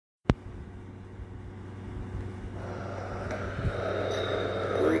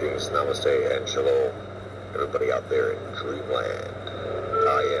Greetings, namaste, and shalom, everybody out there in dreamland.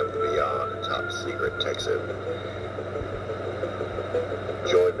 I am the Beyond Top Secret Texan.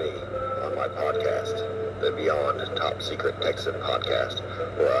 Join me on my podcast, the Beyond Top Secret Texan podcast,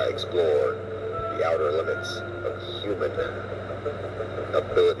 where I explore the outer limits of human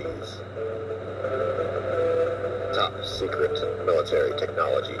abilities, top secret military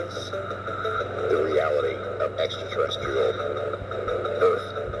technologies, the reality of extraterrestrial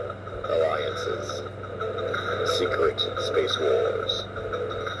Earth alliances, secret space wars,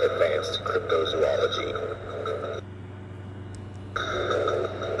 advanced cryptozoology,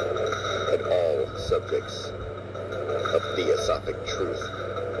 and all subjects of theosophic truth,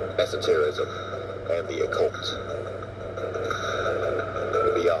 esotericism, and the occult.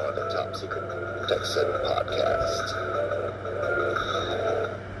 The Beyond the Top Secret Texan podcast.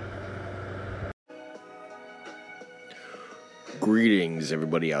 Greetings,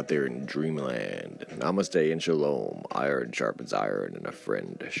 everybody out there in dreamland. Namaste and shalom. Iron sharpens iron, and a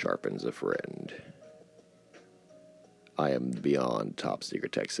friend sharpens a friend. I am the Beyond Top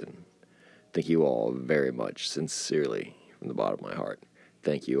Secret Texan. Thank you all very much, sincerely, from the bottom of my heart.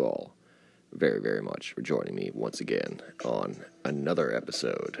 Thank you all very, very much for joining me once again on another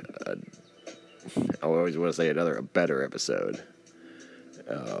episode. I always want to say a better episode.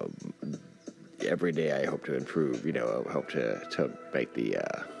 Every day I hope to improve, I hope to make the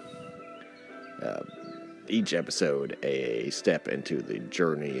each episode a step into the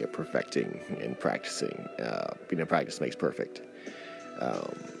journey of perfecting and practicing. Practice makes perfect.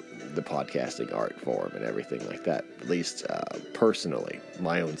 The podcasting art form and everything like that. At least personally,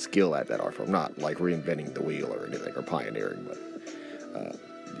 my own skill at that art form. Not like reinventing the wheel or anything or pioneering, but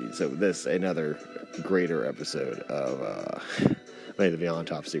so this another greater episode of the Beyond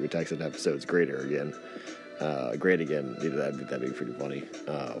Top Secret Texan episode's greater again. Great again. That'd be pretty funny.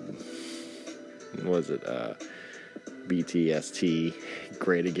 What was it? BTST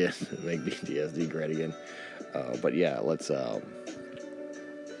great again. Make BTSD great again. But yeah, let's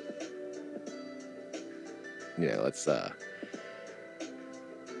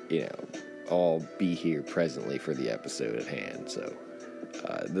all be here presently for the episode at hand. So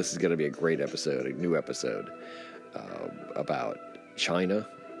this is going to be a great episode, a new episode about China,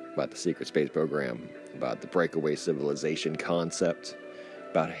 about the secret space program, about the breakaway civilization concept,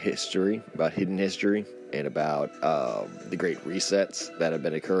 about history, about hidden history, and about the great resets that have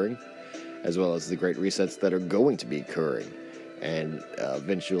been occurring, as well as the great resets that are going to be occurring, and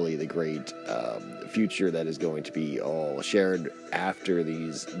eventually the great future that is going to be all shared after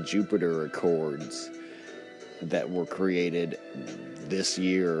these Jupiter Accords that were created this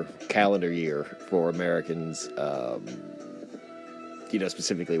year, calendar year, for Americans,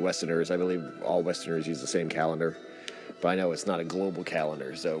 specifically Westerners. I believe all Westerners use the same calendar, but I know it's not a global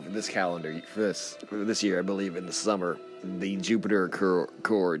calendar. So for this calendar, for this year, I believe in the summer, the Jupiter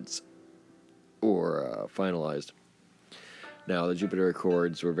Accords were finalized. Now, the Jupiter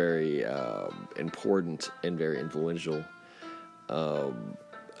Accords were very important and very influential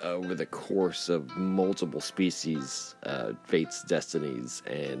over the course of multiple species, fates, destinies,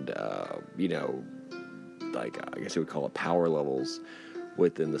 and, I guess you would call it power levels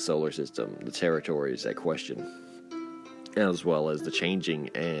within the solar system, the territories at question, as well as the changing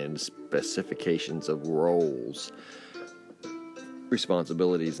and specifications of roles,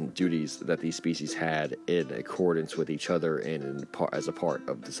 responsibilities, and duties that these species had in accordance with each other and as a part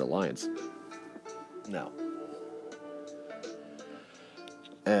of this alliance. Now,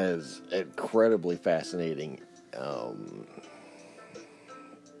 as incredibly fascinating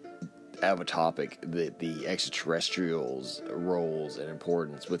of a topic, the extraterrestrials' roles and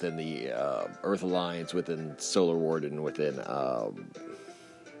importance within the Earth Alliance, within Solar Warden, within the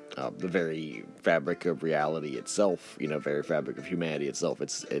very fabric of reality itself, very fabric of humanity itself,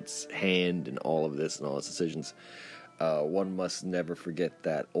 its hand in all of this and all its decisions. One must never forget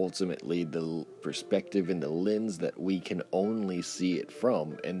that ultimately the perspective and the lens that we can only see it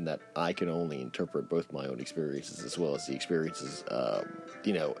from, and that I can only interpret both my own experiences as well as the experiences,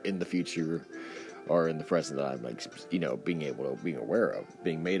 in the future or in the present that I'm,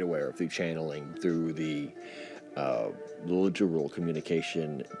 being made aware of through channeling, through the literal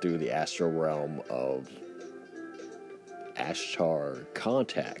communication, through the astral realm of Ashtar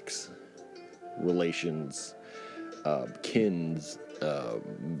contacts, relations, kins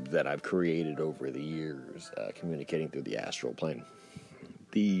that I've created over the years, communicating through the astral plane.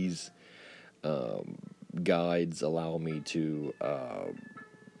 These guides allow me to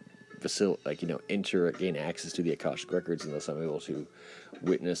gain access to the Akashic records, and thus I'm able to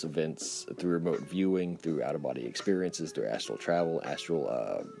witness events through remote viewing, through out-of-body experiences, through astral travel, astral,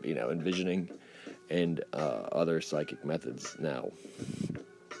 envisioning, and other psychic methods. Now,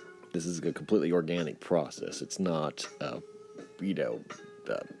 this is a completely organic process. It's not, I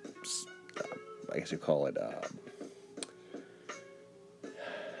guess you call it,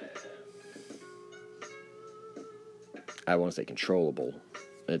 I want to say controllable.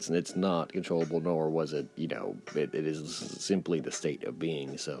 It's not controllable, nor was it, it is simply the state of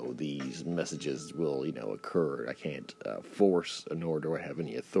being, so these messages will, occur. I can't force, nor do I have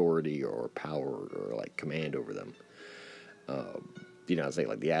any authority or power or, command over them. I say,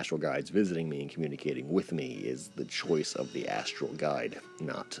 the astral guides visiting me and communicating with me is the choice of the astral guide,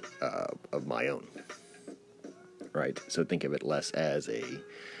 not of my own. Right? So think of it less as a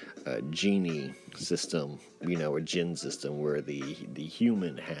genie system, a jinn system, where the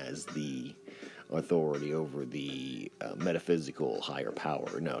human has the authority over the metaphysical higher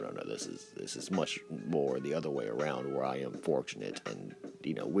power. No. This is much more the other way around, where I am fortunate and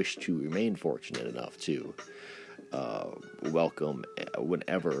wish to remain fortunate enough to welcome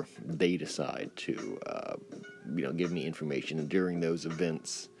whenever they decide to give me information, and during those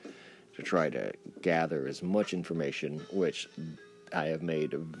events to try to gather as much information, which I have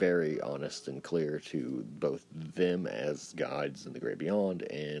made very honest and clear to both them as guides in the Great Beyond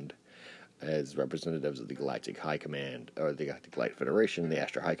and as representatives of the Galactic High Command, or the Galactic Light Federation, the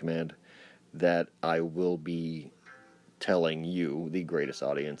Astro High Command, that I will be telling you, the greatest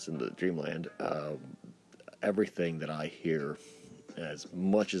audience in the Dreamland, everything that I hear, as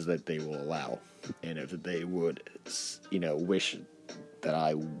much as that they will allow. And if they would, wish that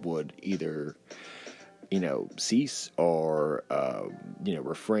I would either cease or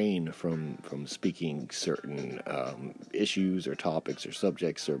refrain from speaking certain issues or topics or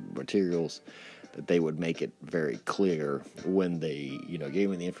subjects or materials, that they would make it very clear when they gave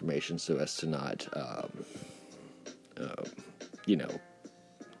me the information, so as to not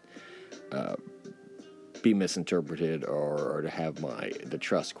be misinterpreted or to have the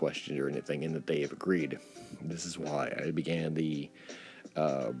trust questioned or anything, and that they have agreed. This is why I began the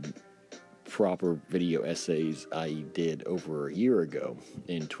proper video essays I did over a year ago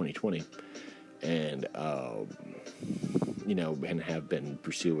in 2020, and and have been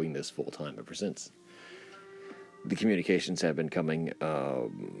pursuing this full time ever since. The communications have been coming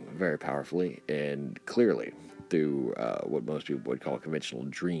very powerfully and clearly through what most people would call conventional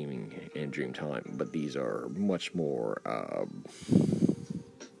dreaming and dream time, but these are much more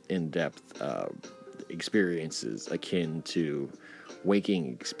in-depth experiences akin to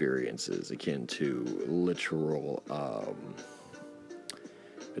waking experiences, akin to literal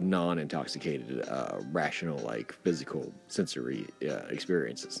non-intoxicated rational, physical sensory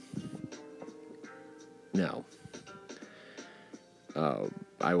experiences. Now,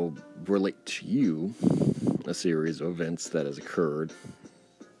 I will relate to you a series of events that has occurred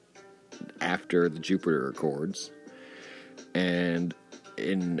after the Jupiter Accords and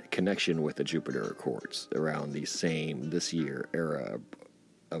in connection with the Jupiter Accords around this year era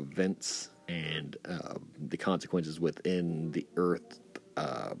of events and the consequences within the Earth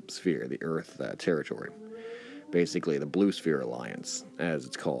sphere, the Earth territory. Basically, the Blue Sphere Alliance, as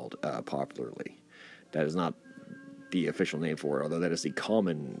it's called popularly. That is not the official name for it, although that is the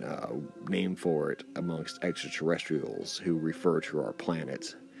common name for it amongst extraterrestrials who refer to our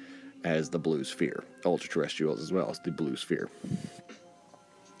planet as the Blue Sphere. Ultra-terrestrials as well as the Blue Sphere.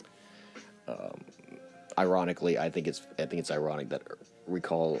 Ironically, I think it's ironic that we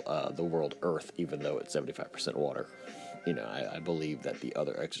call the world Earth, even though it's 75% water. I believe that the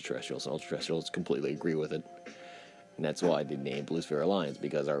other extraterrestrials and ultra-terrestrials completely agree with it, and that's why the name Blue Sphere Alliance,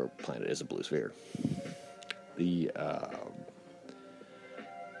 because our planet is a blue sphere. The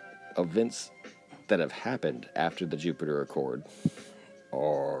events that have happened after the Jupiter Accord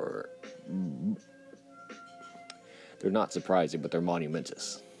they're not surprising, but they're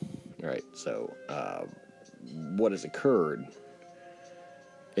monumentous. Right, so what has occurred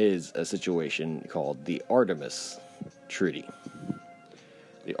is a situation called the Artemis Treaty.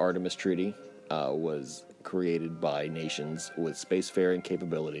 The Artemis Treaty was created by nations with spacefaring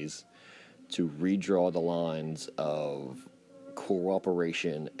capabilities to redraw the lines of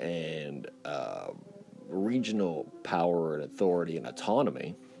cooperation and regional power and authority and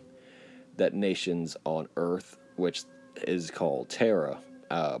autonomy that nations on Earth, which is called Terra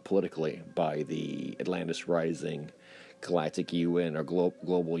politically by the Atlantis Rising Galactic UN or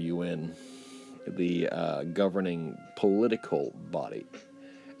Global UN, the governing political body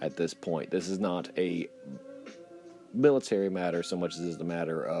at this point. This is not a military matter so much as it is the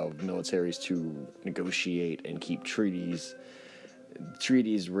matter of militaries to negotiate and keep treaties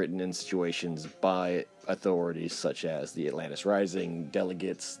written in situations by authorities such as the Atlantis Rising,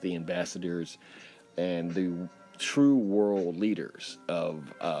 delegates, the ambassadors, and the true world leaders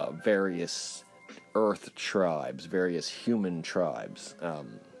of various Earth tribes, various human tribes.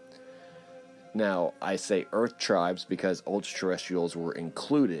 Now, I say Earth tribes because ultra-terrestrials were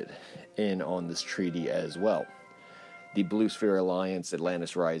included in on this treaty as well. The Blue Sphere Alliance,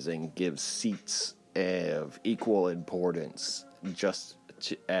 Atlantis Rising, gives seats of equal importance, just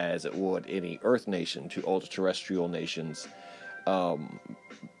as it would any Earth nation, to ultra-terrestrial nations.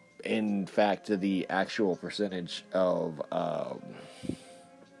 In fact, the actual percentage of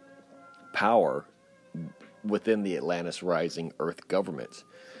power within the Atlantis Rising Earth government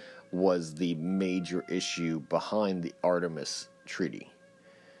was the major issue behind the Artemis Treaty.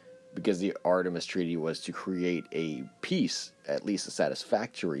 Because the Artemis Treaty was to create a peace, at least a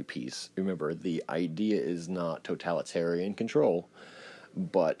satisfactory peace. Remember, the idea is not totalitarian control,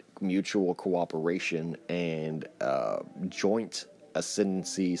 but mutual cooperation and joint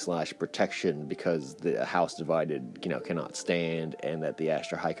ascendancy / protection, because the house divided, cannot stand, and that the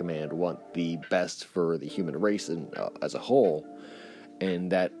Astro High Command want the best for the human race and as a whole, and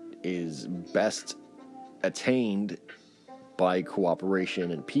that is best attained by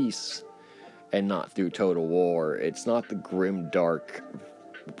cooperation and peace, and not through total war. It's not the grim, dark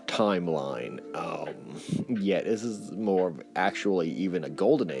timeline. Yet this is more of actually even a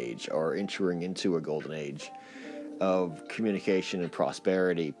golden age, or entering into a golden age of communication and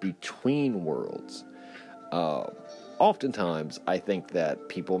prosperity between worlds. Oftentimes, I think that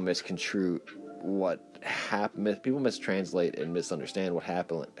people misconstrue what happened. People mistranslate and misunderstand what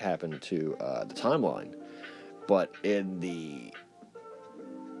happened to the timeline. But in the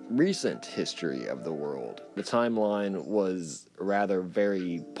recent history of the world, the timeline was rather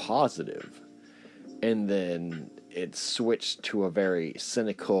very positive, and then it switched to a very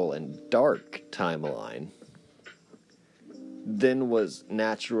cynical and dark timeline, then was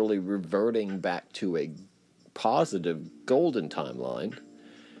naturally reverting back to a positive golden timeline,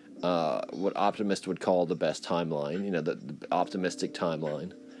 what optimists would call the best timeline, the optimistic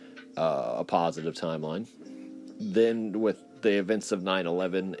timeline, a positive timeline. Then with the events of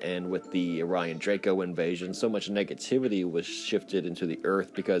 9/11 and with the Orion Draco invasion, so much negativity was shifted into the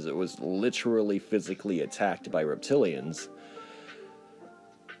Earth because it was literally physically attacked by reptilians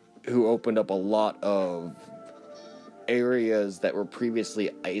who opened up a lot of areas that were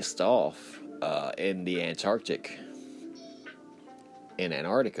previously iced off in the Antarctic and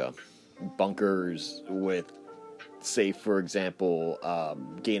Antarctica. Bunkers with, say, for example,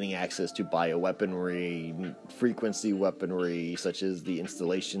 gaining access to bioweaponry, frequency weaponry, such as the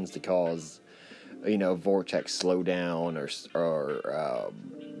installations to cause, vortex slowdown or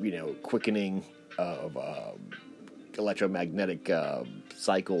quickening of electromagnetic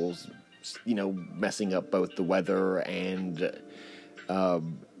cycles, messing up both the weather and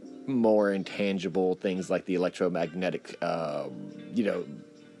more intangible things like the electromagnetic,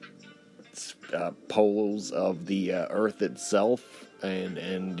 poles of the Earth itself,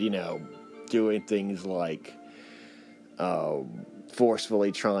 and doing things like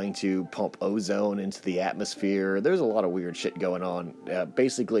forcefully trying to pump ozone into the atmosphere. There's a lot of weird shit going on.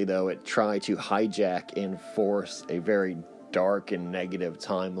 Basically, though, it tried to hijack and force a very dark and negative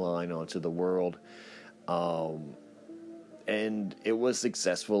timeline onto the world. And it was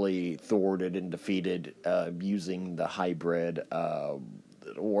successfully thwarted and defeated using the hybrid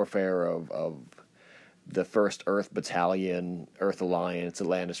warfare of the 1st Earth Battalion, Earth Alliance,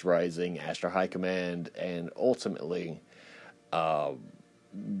 Atlantis Rising, Astro High Command, and ultimately,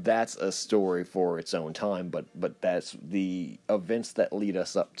 that's a story for its own time, but that's the events that lead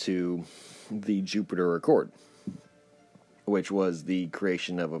us up to the Jupiter Accord, which was the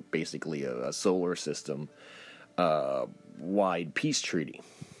creation of basically a solar system wide peace treaty,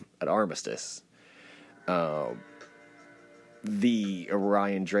 an armistice. The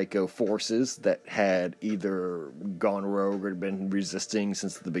Orion Draco forces that had either gone rogue or had been resisting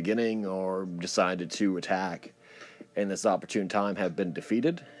since the beginning or decided to attack in this opportune time have been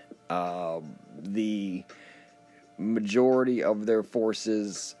defeated. The majority of their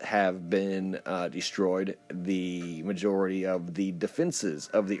forces have been destroyed. The majority of the defenses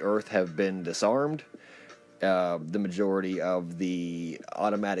of the Earth have been disarmed. The majority of the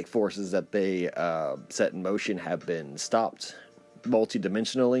automatic forces that they set in motion have been stopped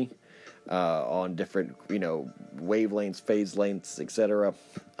multidimensionally on different, wavelengths, phase lengths, etc.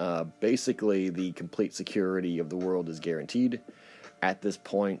 Basically, the complete security of the world is guaranteed. At this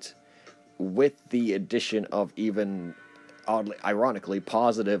point, with the addition of even, oddly, ironically,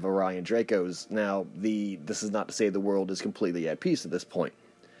 positive Orion Dracos. Now, this is not to say the world is completely at peace at this point.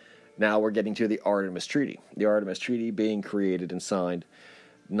 Now we're getting to the Artemis Treaty. The Artemis Treaty being created and signed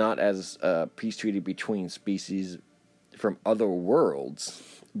not as a peace treaty between species from other worlds,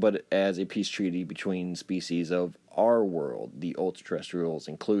 but as a peace treaty between species of our world, the ultra-terrestrials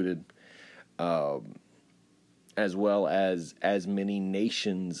included, as well as many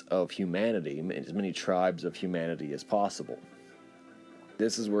nations of humanity, as many tribes of humanity as possible.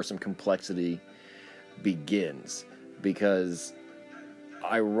 This is where some complexity begins, because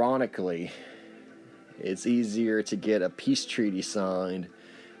ironically, it's easier to get a peace treaty signed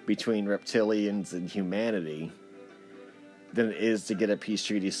between reptilians and humanity than it is to get a peace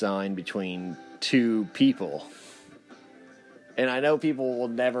treaty signed between two people. And I know people will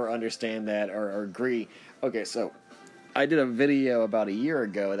never understand that or agree. Okay, so I did a video about a year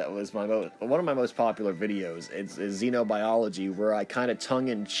ago that was one of my most popular videos. It's xenobiology, where I kind of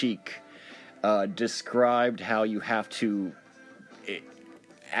tongue-in-cheek described how you have to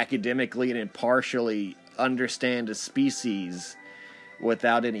academically and impartially understand a species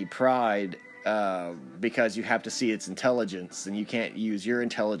without any pride, because you have to see its intelligence, and you can't use your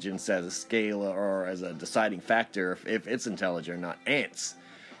intelligence as a scale or as a deciding factor if it's intelligent or not. Ants.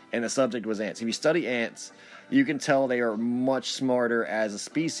 And the subject was ants. If you study ants, you can tell they are much smarter as a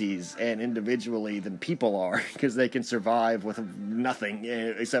species and individually than people are, because they can survive with nothing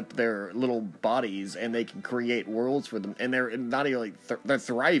except their little bodies, and they can create worlds for them. And they're not even they're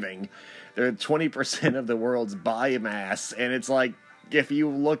thriving. They're 20% of the world's biomass, and it's like, if you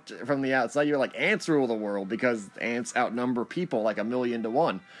looked from the outside, you're like, ants rule the world because ants outnumber people like 1,000,000 to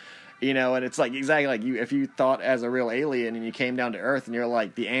 1. You know, and it's like, exactly like if you thought as a real alien and you came down to Earth and you're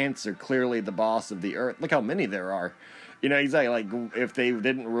like, the ants are clearly the boss of the Earth. Look how many there are. You know, exactly, like, if they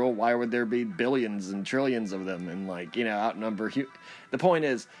didn't rule, why would there be billions and trillions of them and, like, you know, outnumber... The point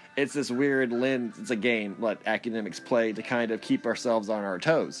is, it's this weird lens, it's a game what academics play to kind of keep ourselves on our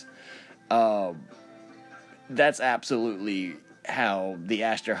toes. That's absolutely how the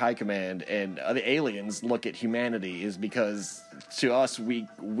Astra High Command and the aliens look at humanity, is because to us,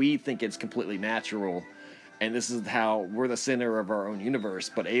 we think it's completely natural, and this is how we're the center of our own universe,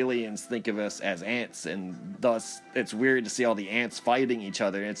 but aliens think of us as ants, and thus it's weird to see all the ants fighting each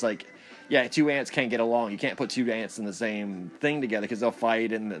other. And it's like, yeah, two ants can't get along. You can't put two ants in the same thing together, because they'll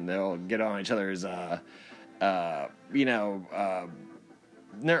fight and then they'll get on each other's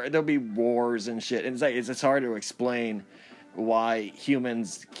there'll be wars and shit, and it's hard to explain why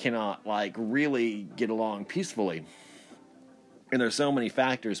humans cannot, like, really get along peacefully. And there's so many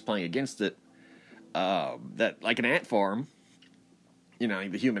factors playing against it, that, like an ant farm, you know,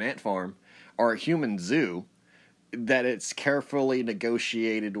 the human ant farm, or a human zoo, that it's carefully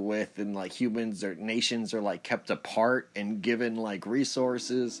negotiated with, and, like, humans or nations are, like, kept apart and given, like,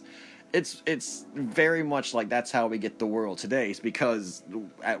 resources. It's very much like that's how we get the world today. It's because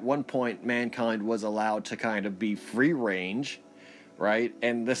at one point mankind was allowed to kind of be free range, right?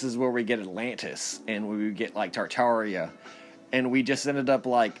 And this is where we get Atlantis, and we get, like, Tartaria, and we just ended up,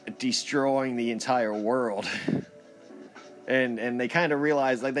 like, destroying the entire world. and they kind of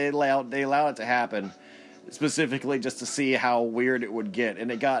realized, like, they allowed it to happen specifically just to see how weird it would get. And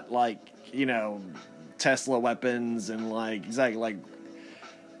it got, like, you know, Tesla weapons and, like, exactly, like,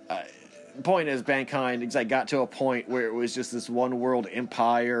 the point is, mankind got to a point where it was just this one world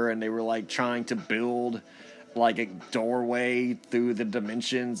empire, and they were, like, trying to build, like, a doorway through the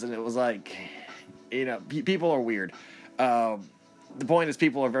dimensions, and it was like, you know, people are weird. The point is,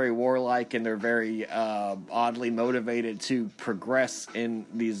 people are very warlike, and they're very oddly motivated to progress in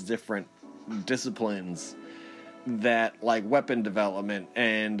these different disciplines that, like, weapon development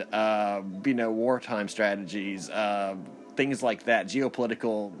and you know, wartime strategies, things like that,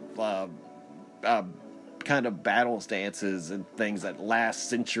 geopolitical kind of battle stances and things that last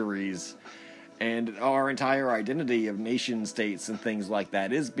centuries. And our entire identity of nation states and things like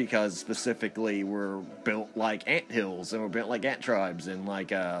that is because specifically we're built like ant hills, and we're built like ant tribes, and,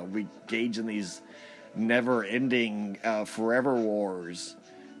 like, we engage in these never-ending forever wars,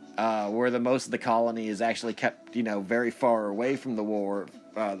 where the most of the colony is actually kept, you know, very far away from the war,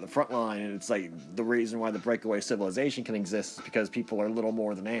 the front line. And it's like the reason why the breakaway civilization can exist is because people are little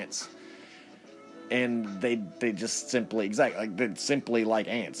more than ants. And they just simply, they're simply like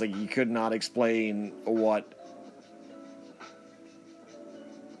ants. Like, you could not explain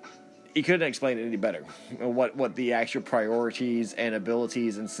you couldn't explain it any better. What the actual priorities and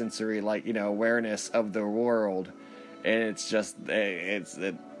abilities and sensory, like, you know, awareness of the world. And it's just,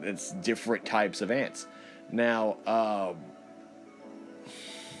 it's different types of ants. Now,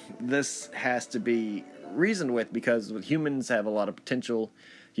 this has to be reasoned with, because humans have a lot of potential.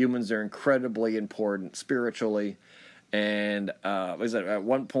 Humans are incredibly important spiritually, and at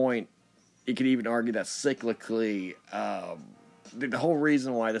one point, you could even argue that cyclically, the whole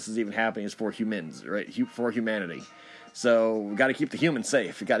reason why this is even happening is for humans, right? For humanity. So we got to keep the humans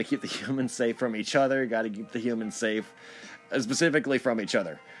safe. We got to keep the humans safe from each other. Got to keep the humans safe, specifically from each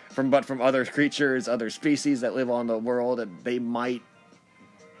other, from other creatures, other species that live on the world that they might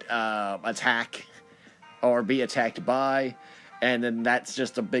attack or be attacked by. And then that's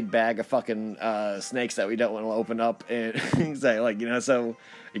just a big bag of fucking snakes that we don't want to open up and say, like, you know. So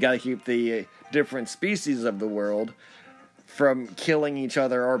you got to keep the different species of the world from killing each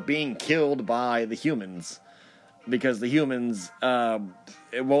other or being killed by the humans. Because the humans, they'll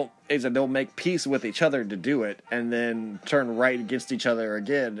make peace with each other to do it, and then turn right against each other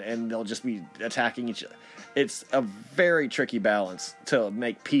again, and they'll just be attacking each other. It's a very tricky balance to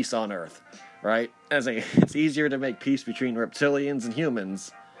make peace on Earth, right? It's easier to make peace between reptilians and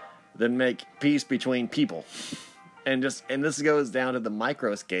humans than make peace between people, and this goes down to the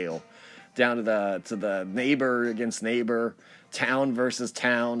micro scale, down to the neighbor against neighbor, town versus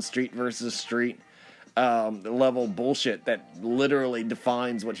town, street versus street. Level bullshit that literally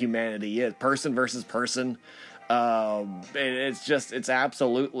defines what humanity is, person versus person. It's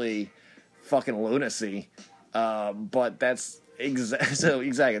absolutely fucking lunacy. But that's exactly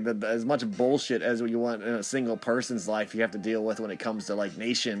as much bullshit as you want in a single person's life you have to deal with when it comes to like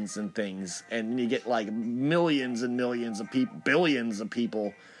nations and things, and you get like millions and millions of people, billions of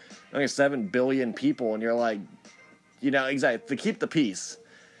people, I think 7 billion people, and you're like, you know, exactly, to keep the peace.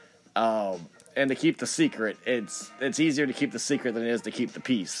 And to keep the secret, it's easier to keep the secret than it is to keep the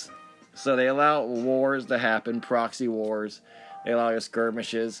peace. So they allow wars to happen, proxy wars. They allow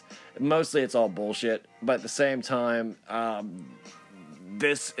skirmishes. Mostly it's all bullshit. But at the same time,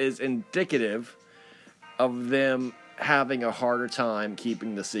 this is indicative of them having a harder time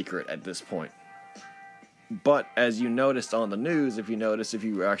keeping the secret at this point. But as you noticed on the news, if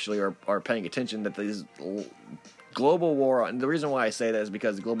you actually are paying attention, that these global war, and the reason why I say that is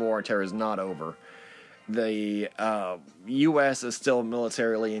because the global war on terror is not over. The U.S. is still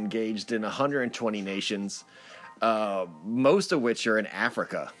militarily engaged in 120 nations, most of which are in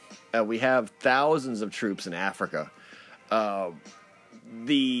Africa. We have thousands of troops in Africa.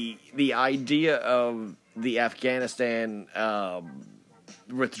 The idea of the Afghanistan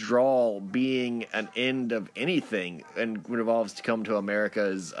withdrawal being an end of anything, and what involves to come to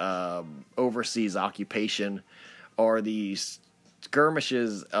America's overseas occupation, or the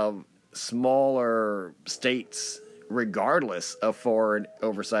skirmishes of smaller states regardless of foreign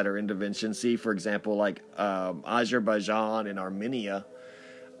oversight or intervention. See, for example, like Azerbaijan and Armenia,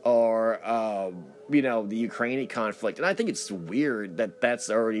 or the Ukrainian conflict. And I think it's weird that that's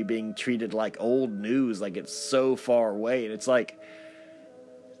already being treated like old news, like it's so far away. And it's like,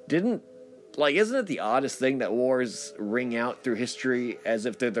 isn't it the oddest thing that wars ring out through history as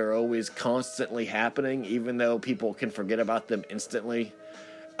if they're always constantly happening, even though people can forget about them instantly?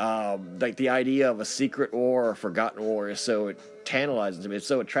 Like the idea of a secret war or a forgotten war is so tantalizing to me. It's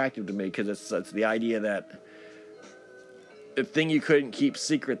so attractive to me, because it's the idea that the thing you couldn't keep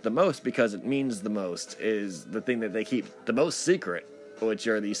secret the most because it means the most is the thing that they keep the most secret, which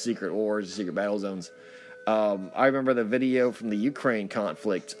are these secret wars, secret battle zones. I remember the video from the Ukraine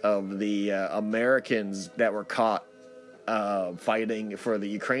conflict of the Americans that were caught fighting for the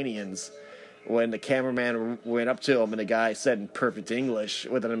Ukrainians, when the cameraman went up to him and the guy said in perfect English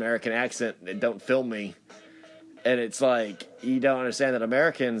with an American accent, "Don't film me." And it's like, you don't understand that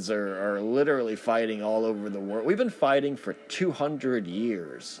Americans are literally fighting all over the world. We've been fighting for 200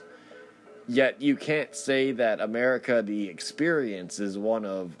 years. Yet you can't say that America, the experience, is one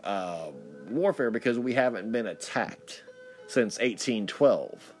of warfare, because we haven't been attacked since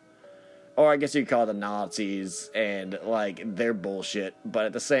 1812. Or I guess you could call it the Nazis and, like, their bullshit. But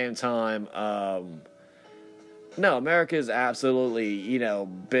at the same time, no, America's absolutely,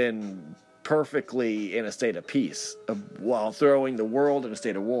 been perfectly in a state of peace while throwing the world in a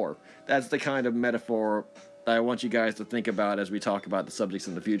state of war. That's the kind of metaphor that I want you guys to think about as we talk about the subjects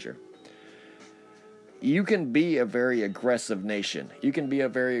in the future. You can be a very aggressive nation. You can be a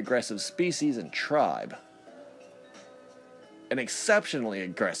very aggressive species and tribe. An exceptionally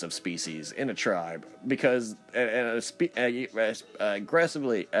aggressive species in a tribe, because an exceptionally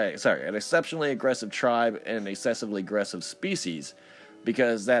aggressive tribe and an excessively aggressive species,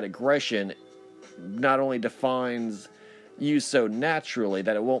 because that aggression not only defines you so naturally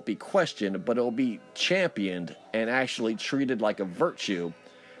that it won't be questioned, but it'll be championed and actually treated like a virtue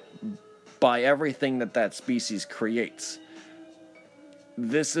by everything that species creates.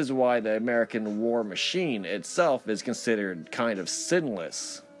 this is why the American war machine itself is considered kind of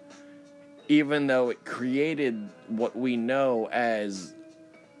sinless, even though it created what we know as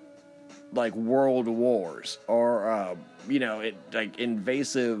like world wars or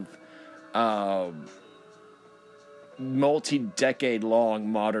invasive multi-decade long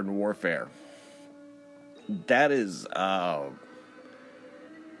modern warfare. That is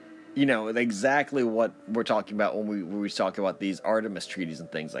exactly what we're talking about when we talk about these Artemis treaties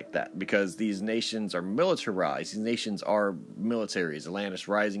and things like that, because these nations are militarized. These nations are militaries. Atlantis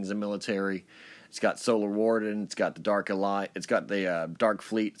Rising is a military. It's got Solar Warden. It's got the Dark Alliance. It's got the Dark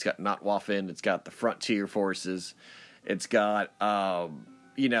Fleet. It's got Notwaffen. It's got the Frontier Forces. It's got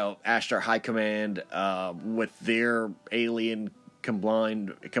Ashtar High Command with their alien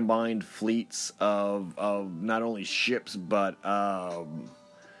combined fleets of not only ships but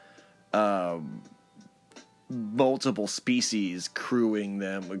multiple species crewing,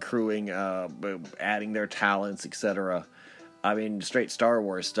 adding their talents, etc. I mean, straight Star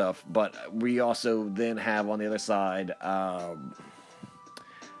Wars stuff. But we also then have on the other side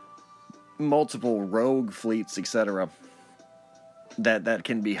multiple rogue fleets, etc. that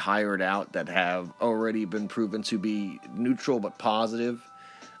can be hired out, that have already been proven to be neutral but positive.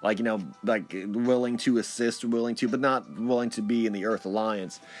 Willing to assist, but not willing to be in the Earth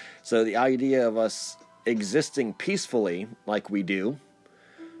Alliance. So the idea of us existing peacefully, like we do,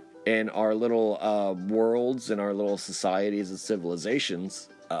 in our little worlds, in our little societies and civilizations,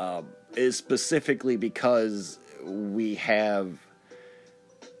 is specifically because we have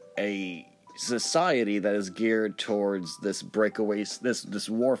a society that is geared towards this breakaway, this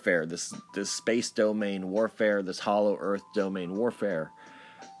warfare, this space domain warfare, this hollow Earth domain warfare.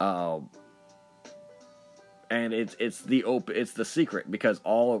 And it's the secret, because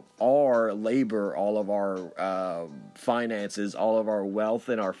all of our labor, all of our finances, all of our wealth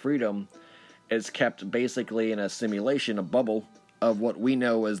and our freedom is kept basically in a simulation, a bubble of what we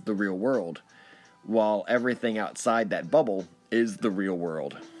know as the real world, while everything outside that bubble is the real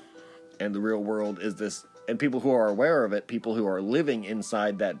world. And the real world is this, and people who are aware of it, people who are living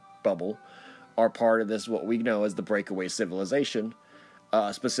inside that bubble, are part of this, what we know as the breakaway civilization.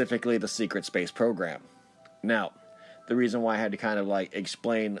 Specifically the secret space program. Now, the reason why I had to kind of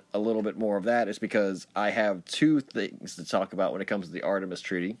explain a little bit more of that is because I have two things to talk about when it comes to the Artemis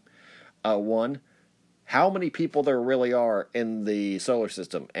Treaty. One, how many people there really are in the solar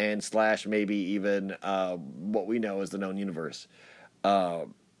system, and / maybe even what we know as the known universe.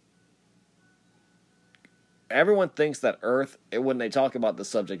 Everyone thinks that Earth, when they talk about the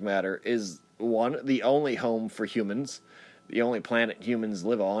subject matter, is one, the only home for humans, the only planet humans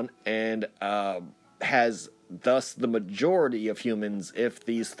live on, and has thus the majority of humans, if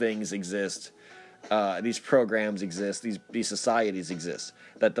these things exist, these programs exist, these societies exist,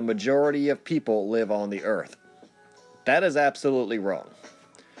 that the majority of people live on the Earth. That is absolutely wrong.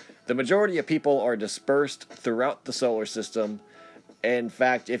 The majority of people are dispersed throughout the solar system. In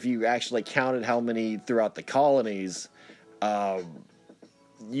fact, if you actually counted how many throughout the colonies,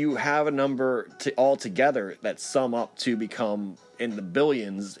 you have a number altogether that sum up to become in the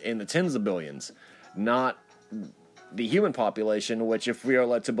billions, in the tens of billions, not the human population, which, if we are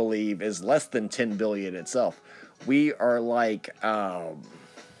led to believe, is less than 10 billion itself. We are like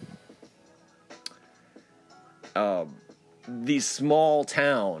the small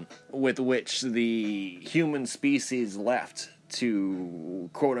town with which the human species left to,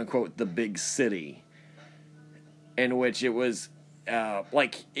 quote-unquote, the big city, in which it was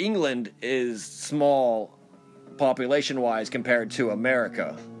England is small population-wise compared to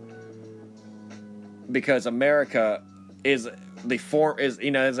America, because America is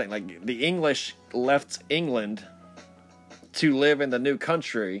the English left England to live in the new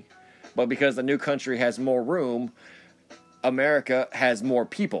country, but because the new country has more room, America has more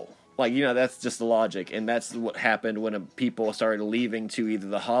people. That's just the logic, and that's what happened when people started leaving to either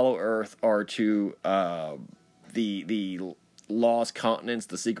the hollow Earth or to the lost continents,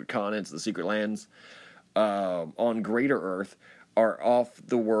 the secret lands on Greater Earth, are off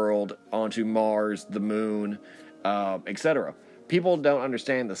the world onto Mars, the moon, etc. People don't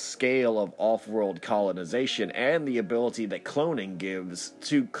understand the scale of off-world colonization and the ability that cloning gives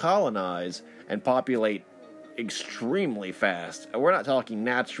to colonize and populate extremely fast. We're not talking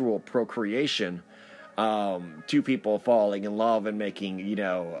natural procreation, two people falling in love and making,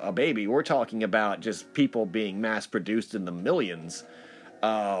 a baby. We're talking about just people being mass-produced in the millions,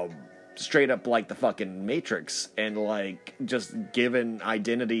 straight up like the fucking Matrix, and just given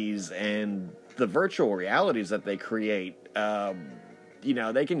identities and the virtual realities that they create.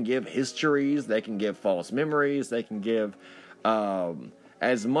 They can give histories, they can give false memories, they can give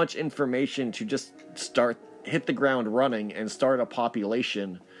as much information to just hit the ground running and start a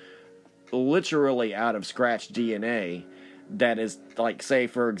population literally out of scratch DNA that is, like, say,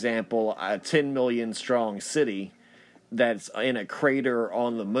 for example, a 10 million strong city that's in a crater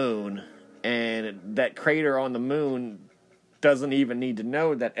on the moon, and that crater on the moon doesn't even need to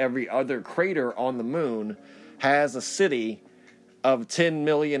know that every other crater on the moon has a city of 10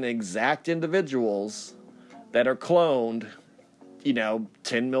 million exact individuals that are cloned,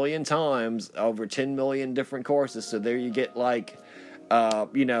 10 million times over 10 million different courses. So there you get, like,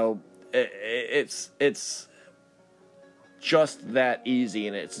 it's just that easy,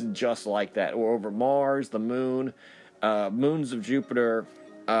 and it's just like that. Or over Mars, the moon, moons of Jupiter,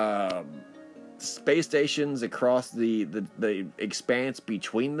 space stations across the expanse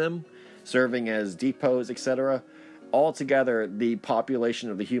between them, serving as depots, etc. Altogether, the population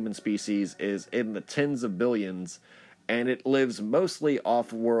of the human species is in the tens of billions, and it lives mostly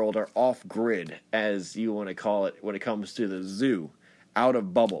off-world or off-grid, as you want to call it, when it comes to the zoo, out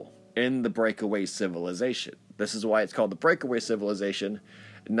of bubble, in the breakaway civilization. This is why it's called the breakaway civilization,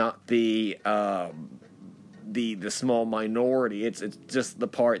 not the small minority. It's just the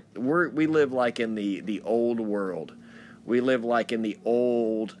part we live like in the old world. We live like in the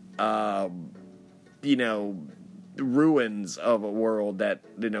old ruins of a world that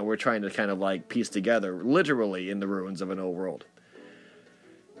we're trying to kind of like piece together, literally in the ruins of an old world.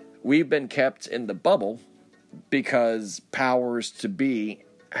 We've been kept in the bubble because powers to be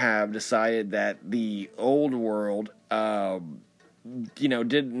have decided that the old world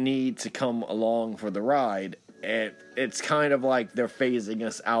didn't need to come along for the ride. It's kind of like they're phasing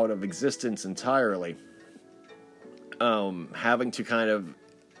us out of existence entirely, having to kind of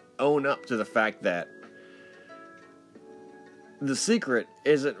own up to the fact that the secret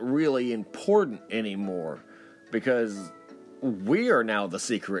isn't really important anymore, because we are now the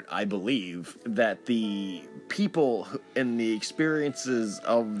secret. I believe that the people in the experiences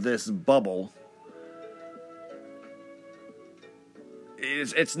of this bubble,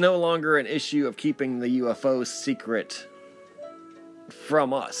 it's no longer an issue of keeping the UFO secret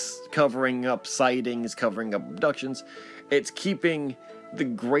from us, covering up sightings, covering up abductions. It's keeping the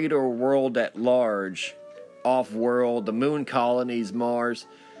greater world at large, off-world, the moon colonies, Mars,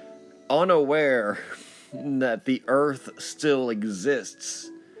 unaware that the Earth still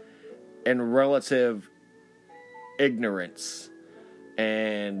exists in relative ignorance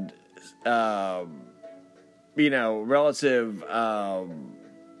and, relative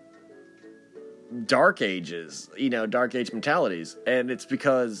dark ages, dark age mentalities. And it's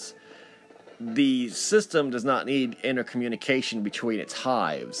because the system does not need intercommunication between its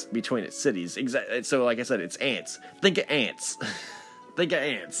hives, between its cities. So, like I said, it's ants. Think of ants. Think of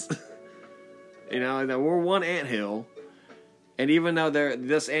ants. We're one anthill, and even though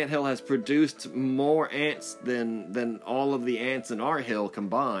this anthill has produced more ants than all of the ants in our hill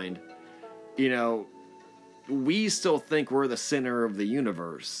combined, we still think we're the center of the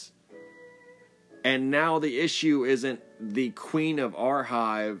universe. And now the issue isn't the queen of our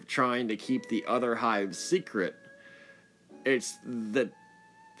hive trying to keep the other hives secret. It's that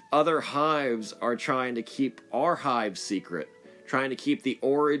other hives are trying to keep our hive secret, trying to keep the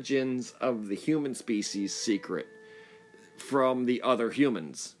origins of the human species secret from the other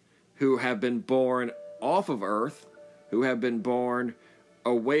humans who have been born off of Earth, who have been born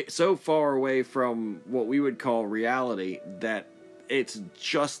away, so far away from what we would call reality that it's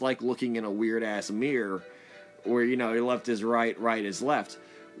just like looking in a weird-ass mirror where, left is right, right is left,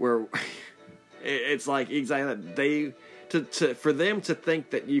 where it's like exactly that. For them to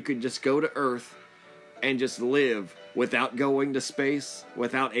think that you could just go to Earth and just live without going to space,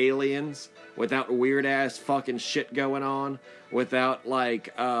 without aliens, without weird-ass fucking shit going on, without,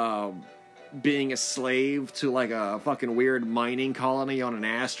 like, being a slave to, like, a fucking weird mining colony on an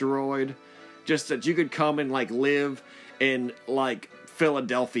asteroid, just that you could come and, like, live in, like,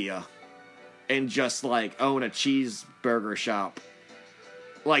 Philadelphia and just, like, own a cheeseburger shop.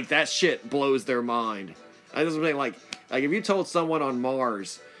 Like, that shit blows their mind. I just think, like, if you told someone on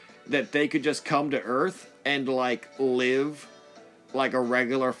Mars that they could just come to Earth and, like, live like a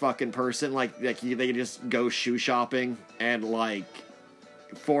regular fucking person, like they could just go shoe shopping and, like,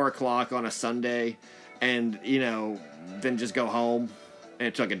 4 o'clock on a Sunday and, then just go home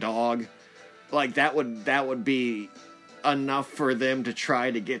and took a dog, like, that would be enough for them to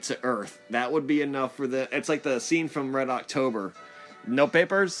try to get to Earth. That would be enough for them. It's like the scene from Red October. No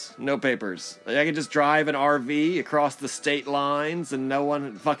papers? No papers. Like, I could just drive an RV across the state lines and no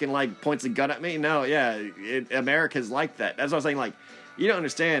one fucking, like, points a gun at me? No, yeah. America's like that. That's what I was saying, like, you don't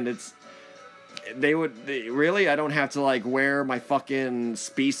understand. really, I don't have to, like, wear my fucking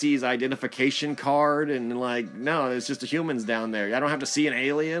species identification card and, like, no, it's just the humans down there. I don't have to see an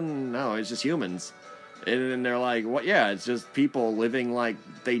alien. No, it's just humans. And they're like, what? Yeah, it's just people living like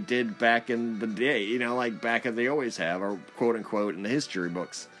they did back in the day, you know, like back as they always have, or quote unquote in the history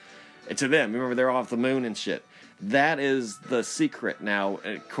books. And to them, remember, they're off the moon and shit. That is the secret now,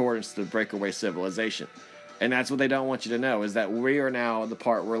 in accordance to the breakaway civilization. And that's what they don't want you to know, is that we are now the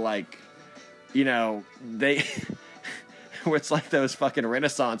part where, like, you know, they... where it's like those fucking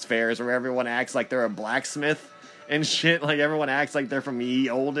Renaissance fairs where everyone acts like they're a blacksmith and shit. Like, everyone acts like they're from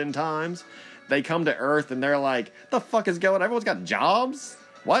the olden times. They come to Earth and they're like, the fuck is going on? Everyone's got jobs?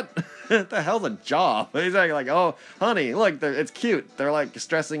 What? What the hell's a job? He's like, oh, honey, look, it's cute. They're, like,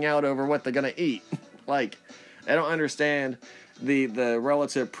 stressing out over what they're going to eat. Like, I don't understand the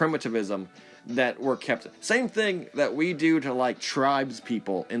relative primitivism that we're kept. Same thing that we do to, like, tribes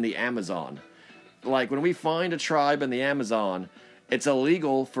people in the Amazon. Like, when we find a tribe in the Amazon, it's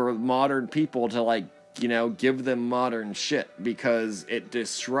illegal for modern people to, like, you know, give them modern shit because it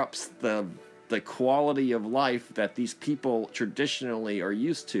disrupts the quality of life that these people traditionally are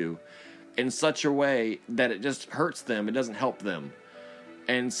used to in such a way that it just hurts them. It doesn't help them.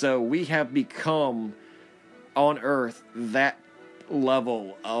 And so we have become, on Earth, that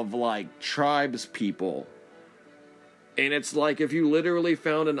level of, like, tribes people. And it's like if you literally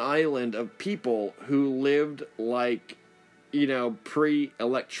found an island of people who lived like, you know,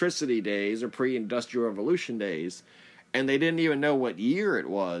 pre-electricity days or pre-industrial revolution days, and they didn't even know what year it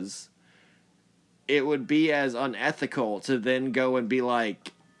was, it would be as unethical to then go and be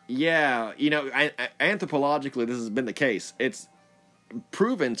like, yeah, you know, anthropologically this has been the case. It's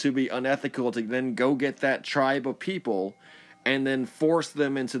proven to be unethical to then go get that tribe of people and then force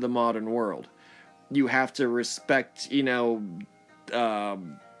them into the modern world. You have to respect, you know,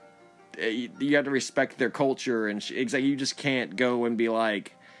 you have to respect their culture, and exactly, you just can't go and be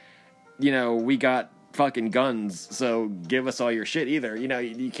like, you know, we got fucking guns, so give us all your shit either. You know,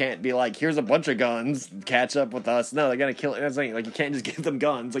 you can't be like, here's a bunch of guns, catch up with us. No, they're gonna kill it. Like, you can't just give them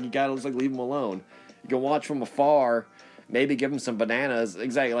guns. Like, you gotta just, like, leave them alone. You can watch from afar, maybe give them some bananas,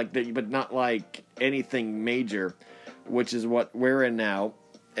 exactly, like that, but not like anything major, which is what we're in now.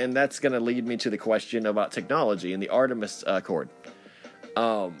 And that's going to lead me to the question about technology and the Artemis Accord.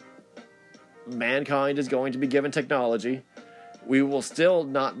 Mankind is going to be given technology. We will still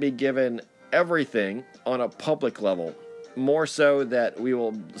not be given everything on a public level. More so that we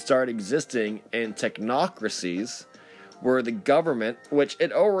will start existing in technocracies where the government, which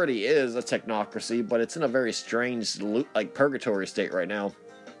it already is a technocracy, but it's in a very strange, like, purgatory state right now.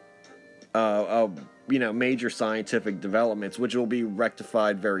 You know, major scientific developments, which will be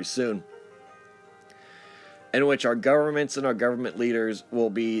rectified very soon, in which our governments and our government leaders will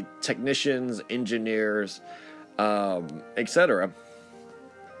be technicians, engineers, etc.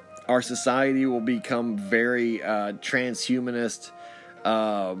 Our society will become very transhumanist,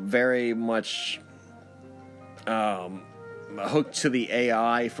 very much hooked to the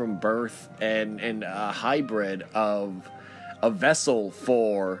AI from birth, and a hybrid of a vessel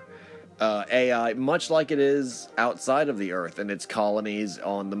for AI, much like it is outside of the Earth and its colonies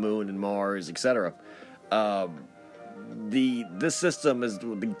on the Moon and Mars, etc. This system is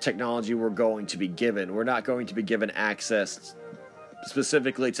the technology we're going to be given. We're not going to be given access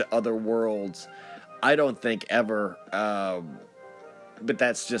specifically to other worlds, I don't think, ever. But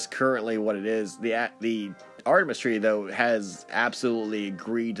that's just currently what it is. The Artemis Treaty, though, has absolutely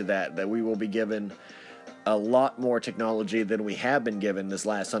agreed to that we will be given a lot more technology than we have been given this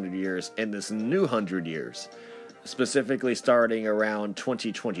last 100 years in this new 100 years, specifically starting around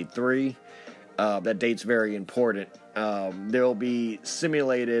 2023. That date's very important. There will be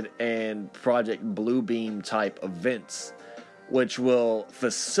simulated and Project Bluebeam type events, which will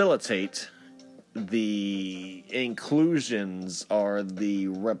facilitate the inclusions or the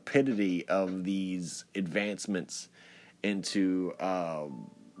rapidity of these advancements into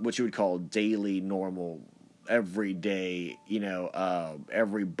what you would call daily, normal, everyday,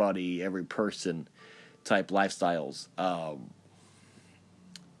 everybody, every person type lifestyles.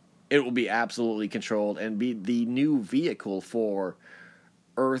 It will be absolutely controlled and be the new vehicle for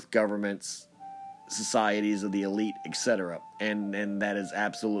Earth governments, societies of the elite, etc. And that is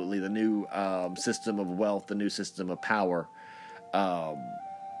absolutely the new system of wealth, the new system of power,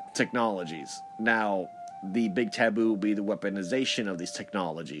 technologies. Now, the big taboo will be the weaponization of these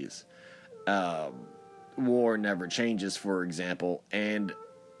technologies. War never changes, for example, and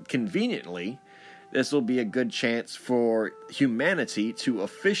conveniently, this will be a good chance for humanity to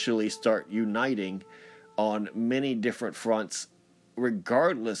officially start uniting on many different fronts,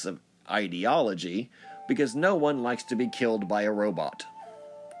 regardless of ideology, because no one likes to be killed by a robot.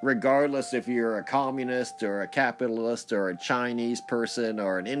 Regardless if you're a communist or a capitalist or a Chinese person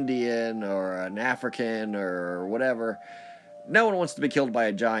or an Indian or an African or whatever, no one wants to be killed by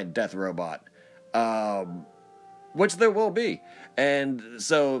a giant death robot. Which there will be. And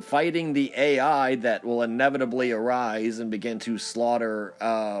so fighting the AI that will inevitably arise and begin to slaughter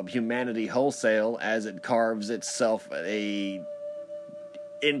humanity wholesale as it carves itself a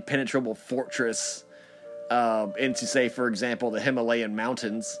impenetrable fortress into, say, for example, the Himalayan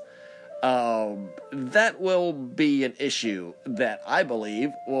mountains, that will be an issue that I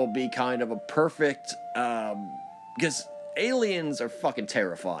believe will be kind of a perfect, because aliens are fucking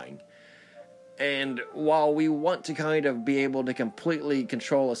terrifying. And while we want to kind of be able to completely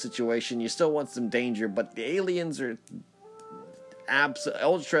control a situation, you still want some danger, but the aliens are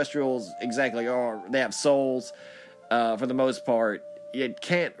extraterrestrials, exactly, or they have souls, for the most part. You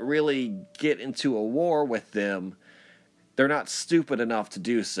can't really get into a war with them. They're not stupid enough to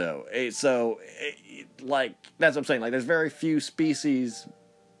do so. Like, that's what I'm saying. Like, there's very few species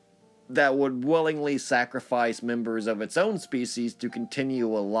that would willingly sacrifice members of its own species to continue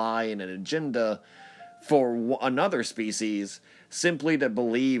a lie and an agenda for another species simply to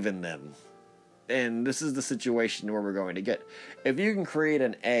believe in them. And this is the situation where we're going to get. If you can create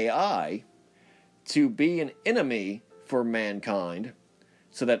an AI to be an enemy for mankind,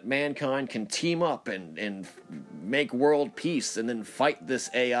 so that mankind can team up and make world peace and then fight this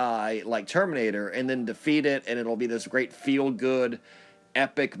AI like Terminator and then defeat it, and it'll be this great feel-good,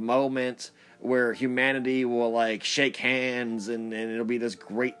 epic moment where humanity will like shake hands and it'll be this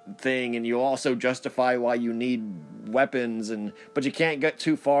great thing, and you'll also justify why you need weapons, but you can't get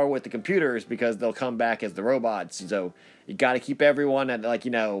too far with the computers because they'll come back as the robots. So you got to keep everyone at, like,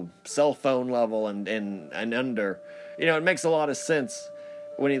 cell phone level and under. It makes a lot of sense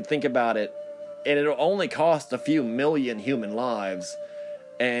when you think about it, and it'll only cost a few million human lives.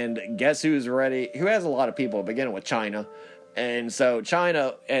 And guess who has a lot of people, beginning with China. And so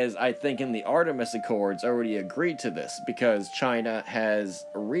China, as I think in the Artemis Accords, already agreed to this, because China has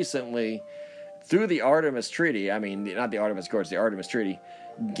recently, through the Artemis Treaty, not the Artemis Accords, the Artemis Treaty,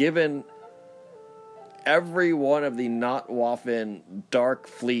 given every one of the Notwaffen Dark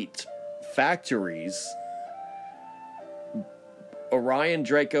Fleet factories Orion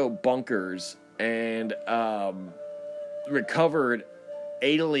Draco bunkers and recovered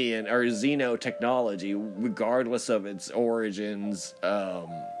alien or xeno technology, regardless of its origins,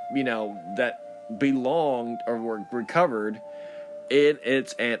 that belonged or were recovered in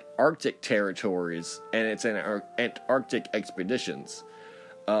its Antarctic territories and its Antarctic expeditions.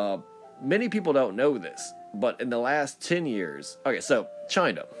 Many people don't know this, but in the last 10 years... Okay, so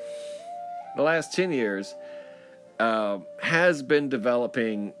China. The last 10 years has been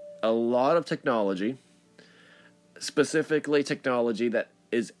developing a lot of technology, specifically technology that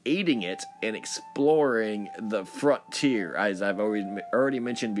is aiding it in exploring the frontier, as I've already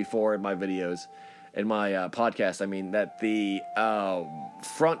mentioned before in my videos, in my podcast. That the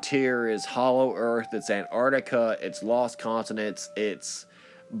frontier is hollow earth, it's Antarctica, it's lost continents, it's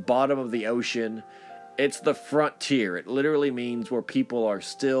bottom of the ocean. It's the frontier. It literally means where people are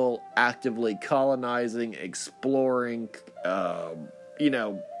still actively colonizing, exploring,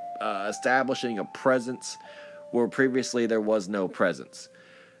 establishing a presence where previously there was no presence.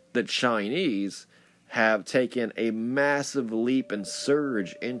 The Chinese have taken a massive leap and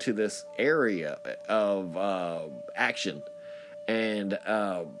surge into this area of action, and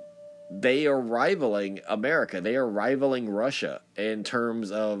they are rivaling America. They are rivaling Russia in terms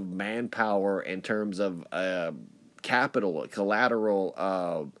of manpower, in terms of capital,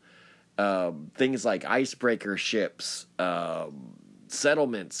 collateral, things like icebreaker ships,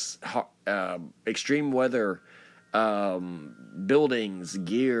 settlements, extreme weather, buildings,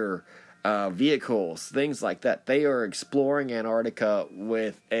 gear, vehicles, things like that. They are exploring Antarctica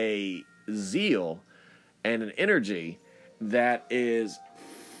with a zeal and an energy that is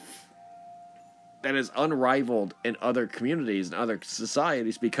unrivaled in other communities and other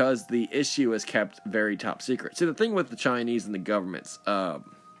societies, because the issue is kept very top secret. See, the thing with the Chinese and the governments, the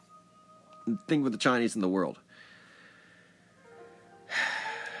thing with the Chinese and the world,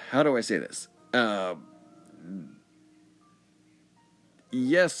 how do I say this?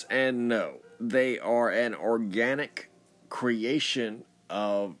 Yes and no. They are an organic creation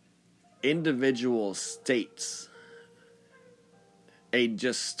of individual states, a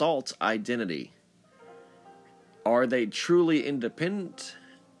gestalt identity. Are they truly independent?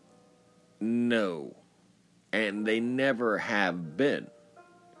 No. And they never have been.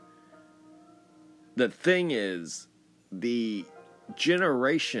 The thing is, the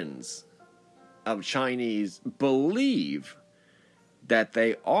generations of Chinese believe that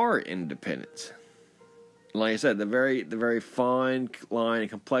they are independent. Like I said, the very fine line and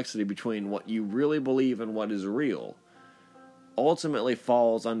complexity between what you really believe and what is real ultimately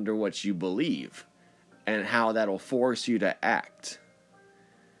falls under what you believe and how that'll force you to act.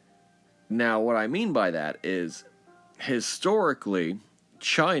 Now, what I mean by that is, historically,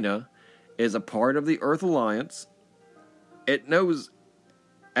 China is a part of the Earth Alliance. It knows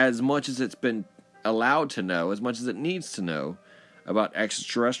as much as it's been allowed to know, as much as it needs to know, about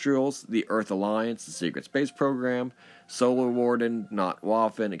extraterrestrials, the Earth Alliance, the Secret Space Program, Solar Warden, Not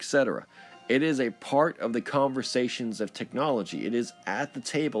Waffen, etc. It is a part of the conversations of technology. It is at the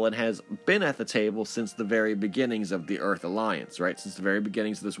table and has been at the table since the very beginnings of the Earth Alliance, right? Since the very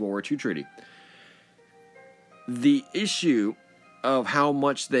beginnings of this World War II treaty. The issue of how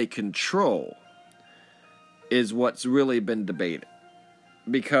much they control is what's really been debated.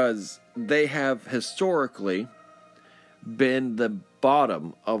 Because they have historically been the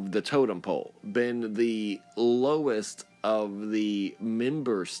bottom of the totem pole, been the lowest of the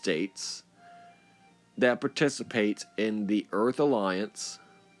member states that participate in the Earth Alliance,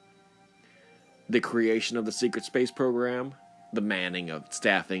 the creation of the secret space program, the manning of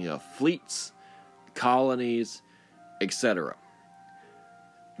staffing of fleets, colonies, etc.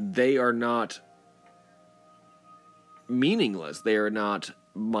 They are not meaningless. They are not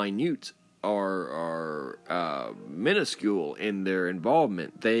minute or minuscule in their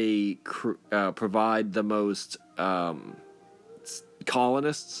involvement. They provide the most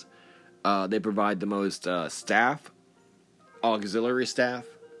colonists. They provide the most staff, auxiliary staff,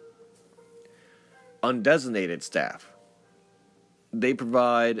 undesignated staff. They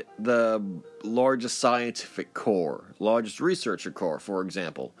provide the largest scientific corps, largest researcher corps, for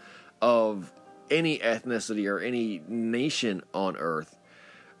example, of any ethnicity or any nation on Earth.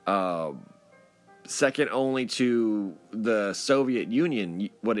 Second only to the Soviet Union,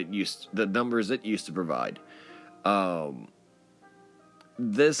 the numbers it used to provide.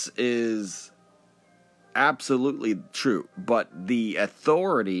 This is absolutely true, but the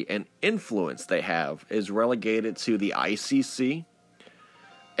authority and influence they have is relegated to the ICC,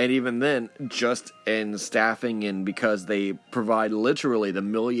 and even then, just in staffing and because they provide literally the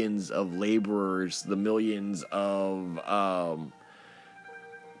millions of laborers, the millions of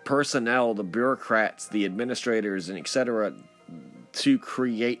personnel, the bureaucrats, the administrators, and etc., to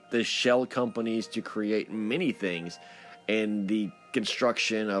create the shell companies, to create many things, and the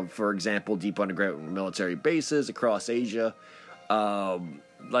construction of, for example, deep underground military bases across Asia.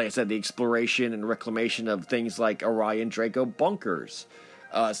 Like I said, the exploration and reclamation of things like Orion Draco bunkers,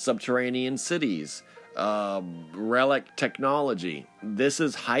 subterranean cities, relic technology. This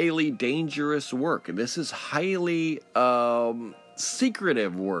is highly dangerous work. This is highly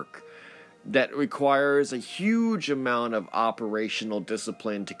secretive work that requires a huge amount of operational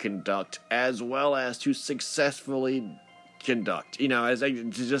discipline to conduct, as well as to successfully conduct. As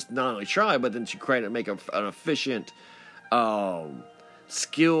to just not only try, but then to make an efficient,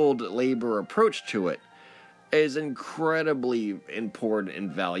 skilled labor approach to it is incredibly important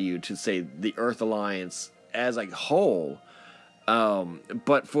and valued to, say, the Earth Alliance as a whole.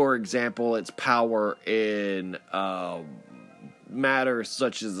 But, for example, its power in matters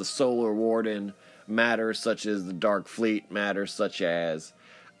such as the Solar Warden, matters such as the Dark Fleet, matters such as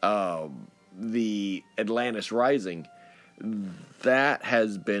the Atlantis Rising, that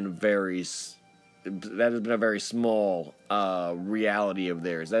has been a very small reality of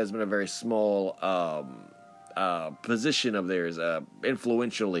theirs. That has been a very small position of theirs,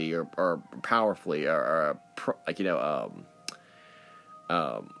 influentially or powerfully,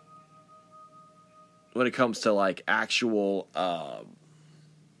 when it comes to like actual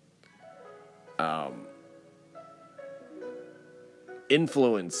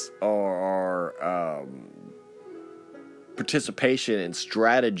influence or participation in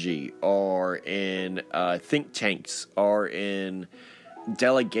strategy, or in think tanks, or in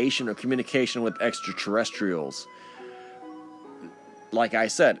delegation or communication with extraterrestrials. Like I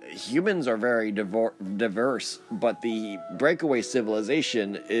said, humans are very diverse, but the breakaway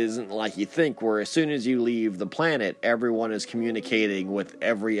civilization isn't like you think, where as soon as you leave the planet, everyone is communicating with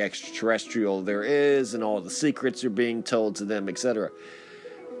every extraterrestrial there is, and all the secrets are being told to them, etc.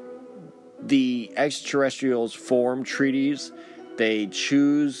 The extraterrestrials form treaties. They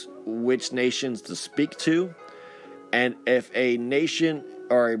choose which nations to speak to. And if a nation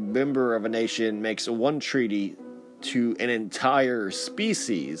or a member of a nation makes one treaty to an entire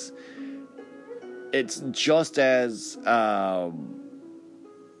species, it's just as,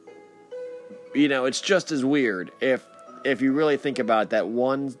 it's just as weird if if you really think about it, that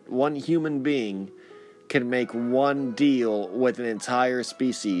one human being can make one deal with an entire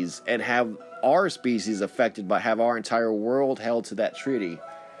species and have our species affected by, have our entire world held to that treaty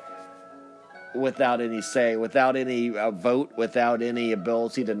without any say, without any vote, without any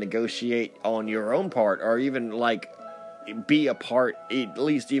ability to negotiate on your own part, or even like be a part, at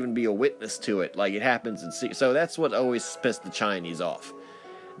least even be a witness to it. Like, it happens in secret. So that's what always pissed the Chinese off.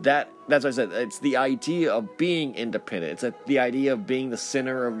 That's what I said. It's the idea of being independent. It's the idea of being the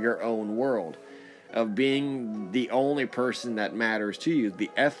center of your own world, of being the only person that matters to you. The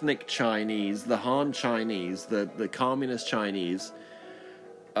ethnic Chinese, the Han Chinese, the communist Chinese,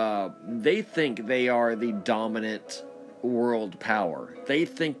 they think they are the dominant world power. They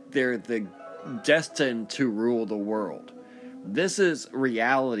think they're destined to rule the world. This is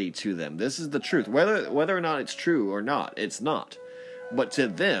reality to them. This is the truth. Whether or not it's true or not, it's not. But to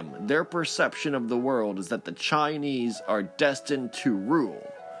them, their perception of the world is that the Chinese are destined to rule.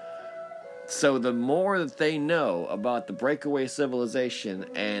 So the more that they know about the breakaway civilization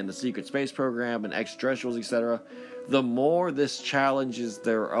and the secret space program and extraterrestrials, etc., the more this challenges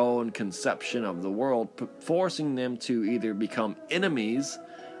their own conception of the world, forcing them to either become enemies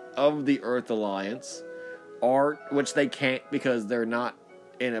of the Earth Alliance, or which they can't because they're not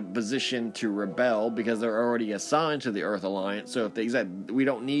in a position to rebel because they're already assigned to the Earth Alliance. So if they said, we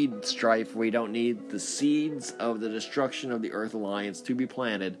don't need strife, we don't need the seeds of the destruction of the Earth Alliance to be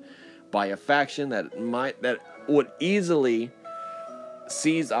planted by a faction that would easily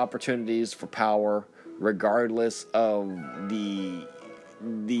seize opportunities for power regardless of the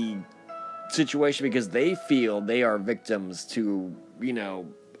situation, because they feel they are victims to,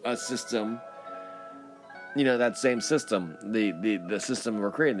 a system, that same system, the system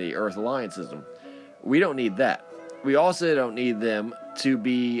we're creating, the Earth Alliance system. We don't need that. We also don't need them to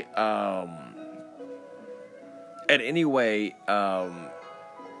be in any way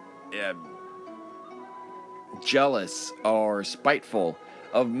jealous or spiteful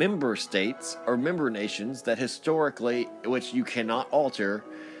of member states or member nations that historically, which you cannot alter,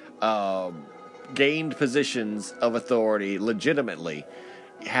 gained positions of authority legitimately,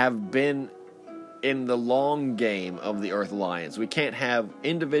 have been in the long game of the Earth Alliance. We can't have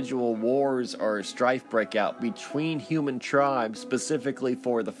individual wars or strife break out between human tribes specifically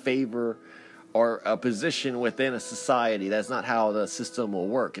for the favor or a position within a society. That's not how the system will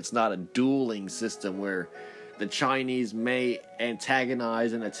work. It's not a dueling system where the Chinese may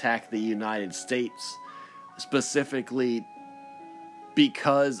antagonize and attack the United States specifically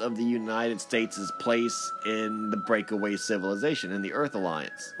because of the United States' place in the breakaway civilization, in the Earth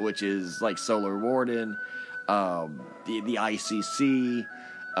Alliance, which is like Solar Warden, the ICC,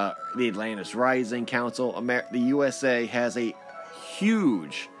 the Atlantis Rising Council. The USA has a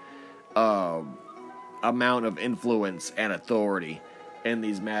huge amount of influence and authority in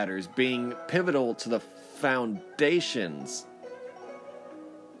these matters, being pivotal to the foundations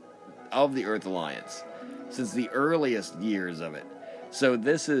of the Earth Alliance since the earliest years of it. So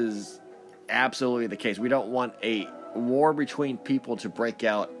this is absolutely the case. We don't want a war between people to break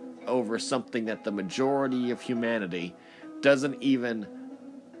out over something that the majority of humanity doesn't even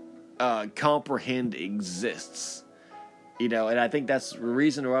comprehend exists. And I think that's the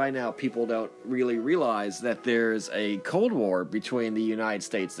reason why now people don't really realize that there's a Cold War between the United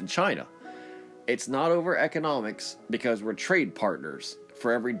States and China. It's not over economics because we're trade partners.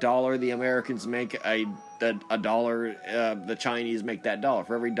 For every dollar the Americans make, a dollar, the Chinese make that dollar.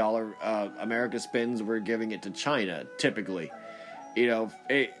 For every dollar America spends, we're giving it to China, typically.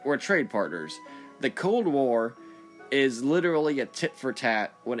 We're trade partners. The Cold War is literally a tit for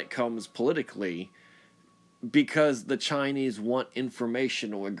tat when it comes politically, because the Chinese want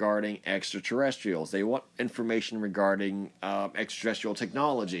information regarding extraterrestrials. They want information regarding extraterrestrial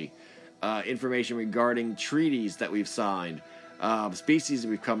technology, information regarding treaties that we've signed, species that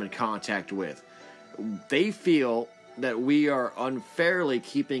we've come in contact with. They feel that we are unfairly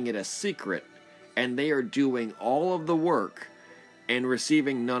keeping it a secret, and they are doing all of the work and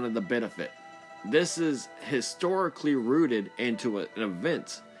receiving none of the benefit. This is historically rooted into an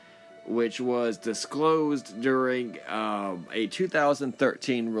event which was disclosed during a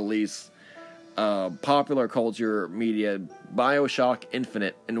 2013 release, popular culture media, BioShock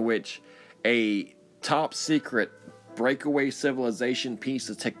Infinite, in which a top secret breakaway civilization piece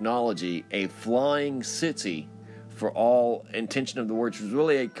of technology, a flying city for all intention of the words, was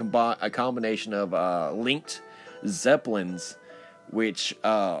really a combination of linked zeppelins, which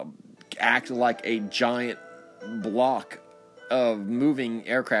act like a giant block of moving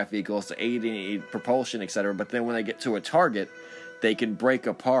aircraft vehicles to aid in propulsion, etc. But then when they get to a target, they can break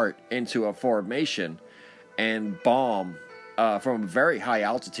apart into a formation and bomb from a very high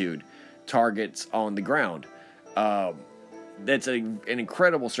altitude targets on the ground. That's an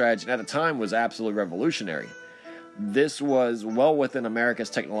incredible strategy, and at the time was absolutely revolutionary. This was well within America's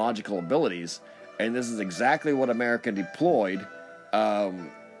technological abilities, and this is exactly what America deployed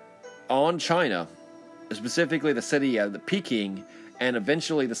on China, specifically the city of Peking and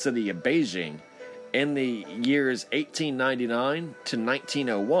eventually the city of Beijing in the years 1899 to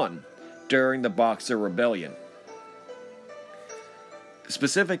 1901 during the Boxer Rebellion.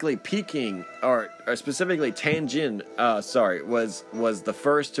 Specifically, Peking, or specifically Tianjin, was the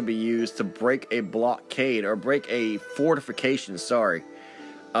first to be used to break a blockade, or break a fortification,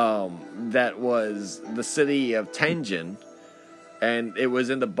 that was the city of Tianjin, and it was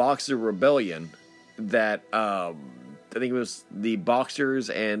in the Boxer Rebellion that, I think it was the Boxers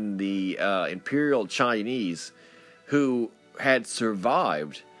and the Imperial Chinese who had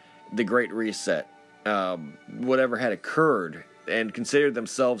survived the Great Reset, whatever had occurred, and considered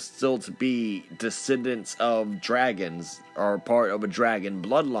themselves still to be descendants of dragons, or part of a dragon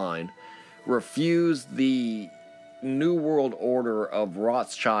bloodline, refused the New World Order of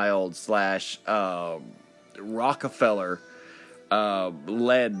Rothschild / Rockefeller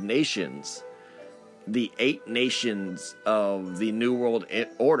led nations, the 8 nations of the New World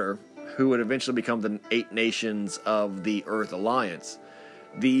Order, who would eventually become the 8 nations of the Earth Alliance.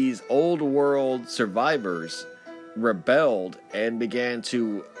 These old world survivors rebelled and began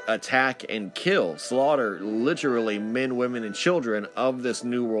to attack and slaughter literally men, women, and children of this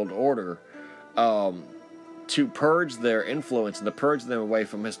New World Order, to purge their influence and to purge them away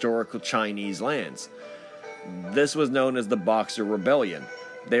from historical Chinese lands. This was known as the Boxer Rebellion.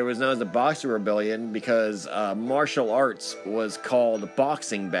 They was known as the Boxer Rebellion because martial arts was called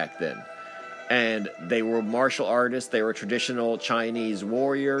boxing back then. And they were martial artists, they were traditional Chinese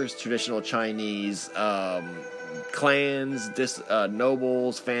warriors, traditional Chinese clans,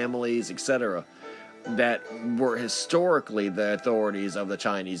 nobles, families, etc., that were historically the authorities of the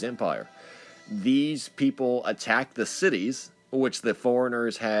Chinese Empire. These people attacked the cities, which the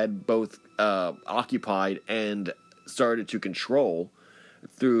foreigners had both occupied and started to control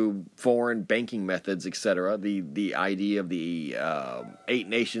through foreign banking methods, etc. The idea of the 8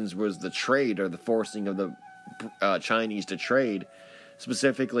 nations was the trade, or the forcing of the Chinese to trade,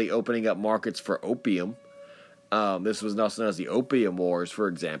 specifically opening up markets for opium. This was also known as the Opium Wars, for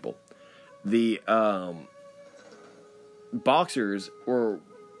example. The Boxers were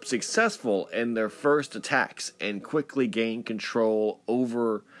successful in their first attacks and quickly gained control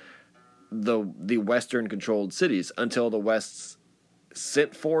over the Western-controlled cities until the West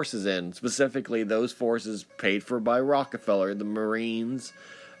sent forces in, specifically those forces paid for by Rockefeller, the Marines,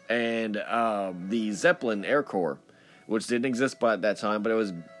 and the Zeppelin Air Corps, which didn't exist by that time, but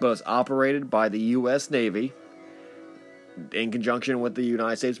it was operated by the U.S. Navy in conjunction with the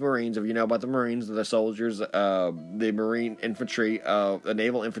United States Marines. If you know about the Marines, the soldiers, the Marine infantry, the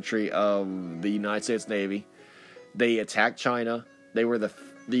naval infantry of the United States Navy, they attacked China. They were the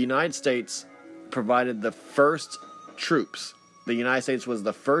United States provided the first troops. The United States was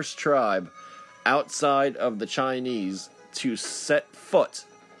the first tribe outside of the Chinese to set foot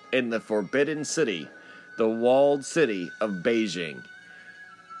in the Forbidden City, the walled city of Beijing.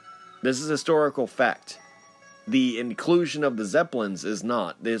 This is a historical fact. The inclusion of the Zeppelins is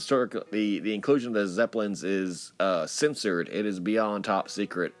not. The inclusion of the Zeppelins is censored. It is beyond top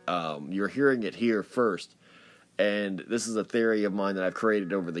secret. You're hearing it here first. And this is a theory of mine that I've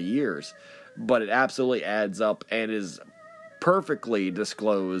created over the years. But it absolutely adds up and is perfectly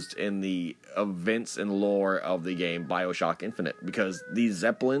disclosed in the events and lore of the game BioShock Infinite. Because these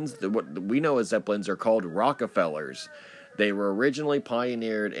Zeppelins, what we know as Zeppelins, are called Rockefellers. They were originally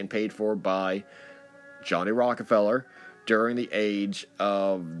pioneered and paid for by Johnny Rockefeller during the age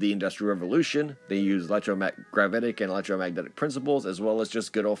of the Industrial Revolution. They used gravitic and electromagnetic principles, as well as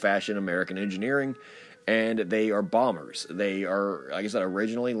just good old-fashioned American engineering. And they are bombers. They are, like I said,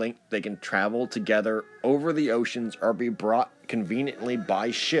 originally linked. They can travel together over the oceans or be brought conveniently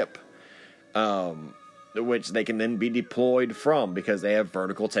by ship, which they can then be deployed from because they have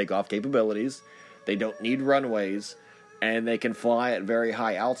vertical takeoff capabilities. They don't need runways, and they can fly at very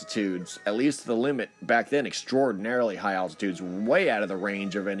high altitudes, at least to the limit back then, extraordinarily high altitudes, way out of the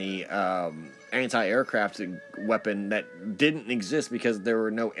range of any anti-aircraft weapon that didn't exist because there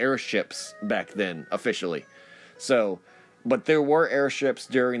were no airships back then, officially. So, but there were airships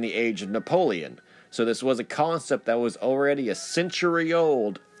during the age of Napoleon. So this was a concept that was already a century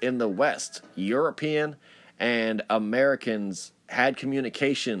old in the West. European and Americans had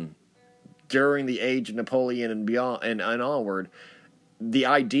communication during the age of Napoleon and beyond and onward the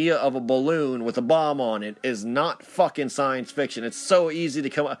idea of a balloon with a bomb on it is not fucking science fiction. It's so easy to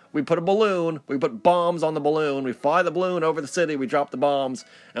come up. We put a balloon, we put bombs on the balloon, we fly the balloon over the city, we drop the bombs,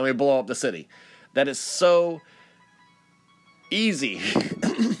 and we blow up the city. That is so easy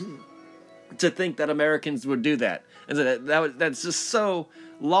to think that Americans would do that. And so that's just so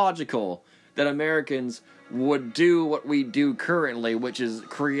logical that Americans would do what we do currently, which is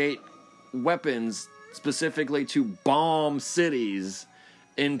create weapons specifically to bomb cities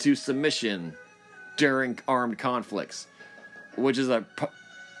into submission during armed conflicts, which is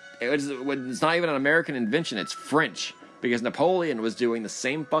it's not even an American invention, it's French, because Napoleon was doing the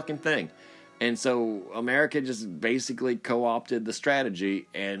same fucking thing. And so America just basically co-opted the strategy,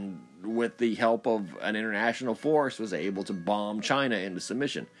 and with the help of an international force was able to bomb China into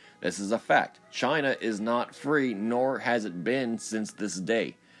submission. This is a fact. China is not free, nor has it been since this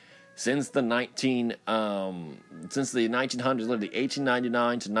day. Since the 1900s, literally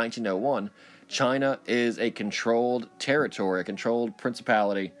 1899 to 1901, China is a controlled territory, a controlled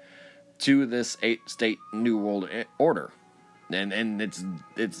principality to this 8-state New World Order, and it's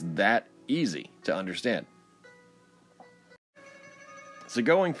that easy to understand. So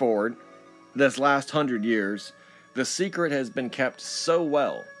going forward, this last 100 years, the secret has been kept so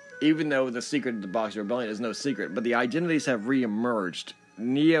well, even though the secret of the Boxer Rebellion is no secret, but the identities have reemerged.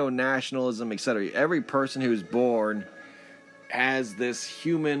 Neo-nationalism, etc. Every person who's born has this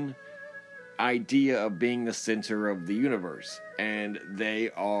human idea of being the center of the universe, and they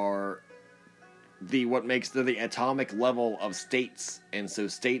are what makes the atomic level of states. And so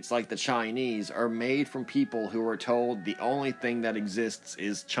states like the Chinese are made from people who are told the only thing that exists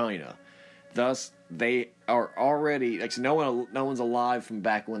is China. Thus, they are already no one's alive from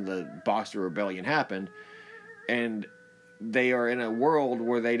back when the Boxer Rebellion happened, and they are in a world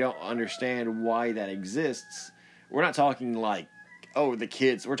where they don't understand why that exists. We're not talking like, the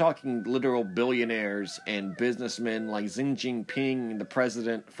kids. We're talking literal billionaires and businessmen like Xi Jinping, the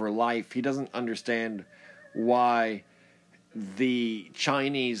president for life. He doesn't understand why the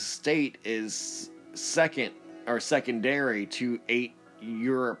Chinese state is secondary to 8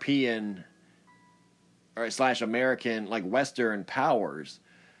 European or / American, like Western powers.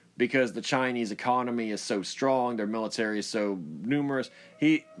 Because the Chinese economy is so strong, their military is so numerous,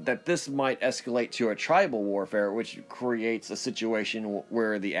 that this might escalate to a tribal warfare, which creates a situation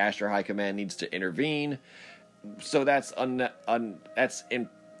where the Astro High Command needs to intervene. So that's not going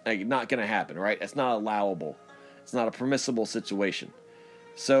to happen, right? It's not allowable. It's not a permissible situation.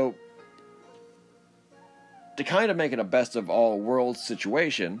 So to kind of make it a best of all worlds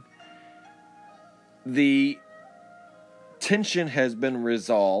situation, the tension has been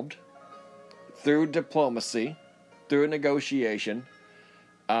resolved through diplomacy, through negotiation,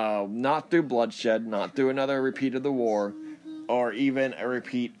 not through bloodshed, not through another repeat of the war, or even a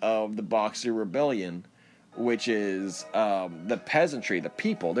repeat of the Boxer Rebellion, which is the peasantry, the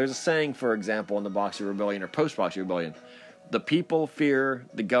people. There's a saying, for example, in the Boxer Rebellion or post-Boxer Rebellion, the people fear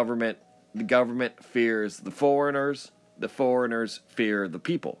the government fears the foreigners fear the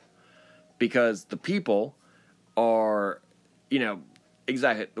people. Because the people are,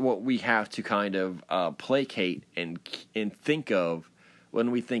 exactly what we have to kind of placate and think of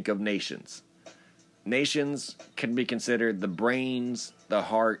when we think of nations. Nations can be considered the brains, the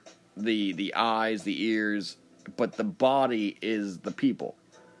heart, the eyes, the ears, but the body is the people,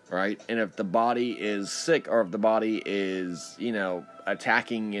 right? And if the body is sick, or if the body is,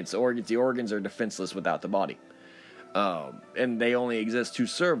 attacking its organs, the organs are defenseless without the body. And they only exist to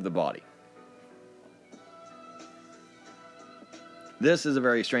serve the body. This is a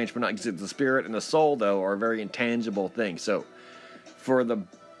very strange phenomenon, because the spirit and the soul, though, are very intangible things. So, for the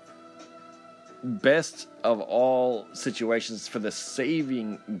best of all situations, for the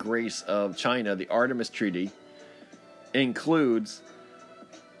saving grace of China, the Artemis Treaty includes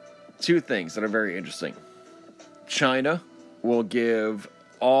two things that are very interesting. China will give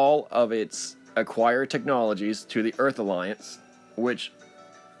all of its acquired technologies to the Earth Alliance, which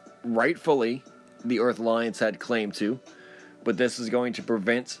rightfully the Earth Alliance had claim to. But this is going to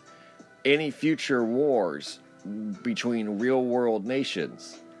prevent any future wars between real-world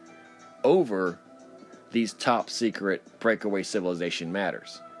nations over these top-secret breakaway civilization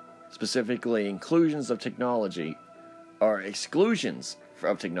matters. Specifically, inclusions of technology or exclusions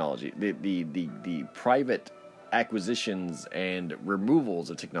of technology. The private acquisitions and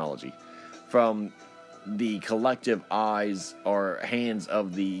removals of technology from the collective eyes or hands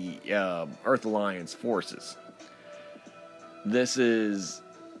of the Earth Alliance forces. This is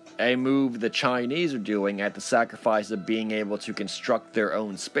a move the Chinese are doing at the sacrifice of being able to construct their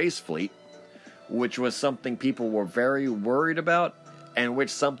own space fleet, which was something people were very worried about and which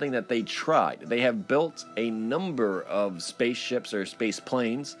something that they tried. They have built a number of spaceships or space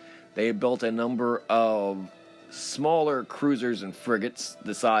planes. They have built a number of smaller cruisers and frigates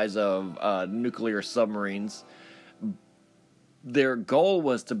the size of nuclear submarines. Their goal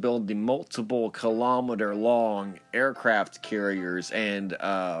was to build the multiple kilometer long aircraft carriers and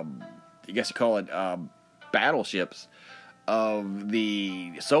I guess you call it battleships of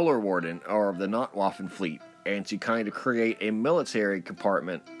the Solar Warden or of the Notwaffen fleet, and to kind of create a military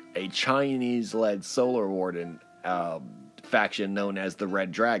compartment, a Chinese-led Solar Warden faction known as the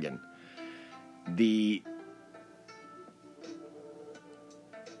Red Dragon. The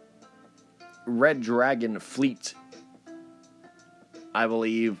Red Dragon fleet, I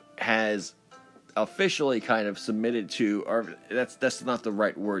believe, has officially kind of submitted to, or that's not the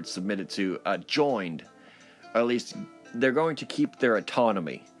right word, submitted to, joined, or at least they're going to keep their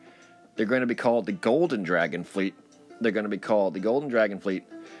autonomy. They're going to be called the Golden Dragon Fleet. They're going to be called the Golden Dragon Fleet,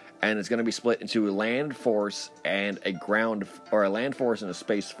 and it's going to be split into a land force and a ground, or a land force and a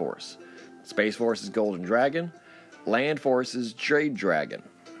space force. Space Force is Golden Dragon. Land Force is Jade Dragon.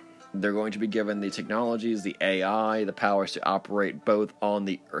 They're going to be given the technologies, the AI, the powers to operate both on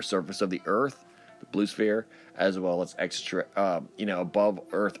the surface of the Earth, the blue sphere, as well as above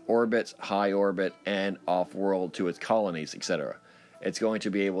Earth orbits, high orbit, and off-world to its colonies, etc. It's going to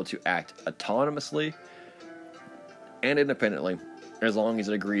be able to act autonomously and independently, as long as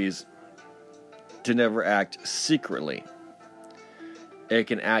it agrees to never act secretly. It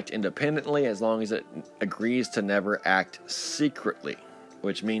can act independently as long as it agrees to never act secretly,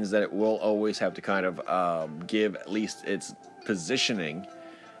 which means that it will always have to kind of give at least its positioning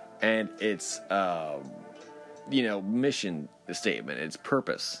and its, mission statement, its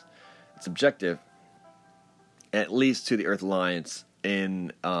purpose, its objective, at least to the Earth Alliance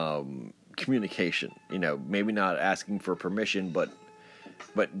in communication. Maybe not asking for permission, but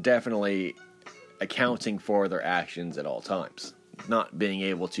definitely accounting for their actions at all times, not being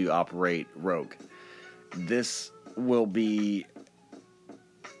able to operate rogue. This will be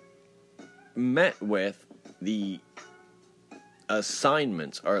met with the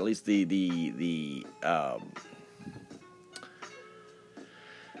assignments, or at least the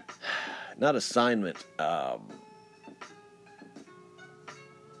not assignment,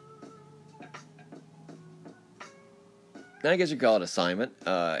 I guess you call it assignment,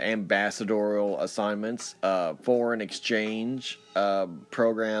 ambassadorial assignments, foreign exchange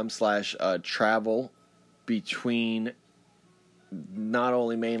program / travel between not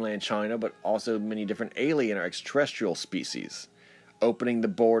only mainland China, but also many different alien or extraterrestrial species, opening the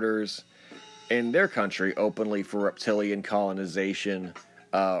borders in their country openly for reptilian colonization,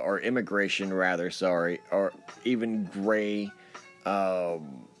 or immigration rather, or even gray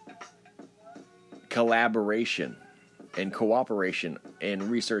collaboration and cooperation in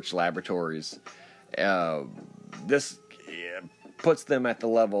research laboratories. This puts them at the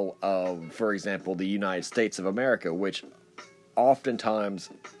level of, for example, the United States of America, which oftentimes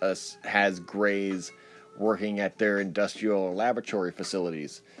has Greys working at their industrial or laboratory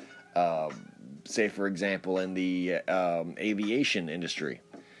facilities, say, for example, in the aviation industry.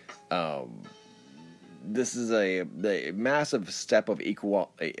 This is a massive step of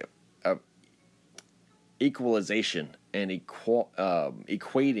equalization and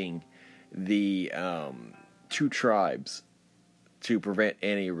equating the two tribes to prevent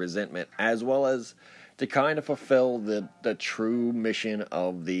any resentment, as well as to kind of fulfill the true mission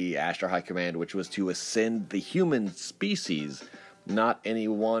of the Ashtar High Command, which was to ascend the human species, not any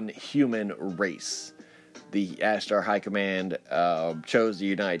one human race. The Ashtar High Command chose the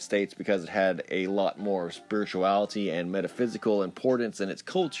United States because it had a lot more spirituality and metaphysical importance in its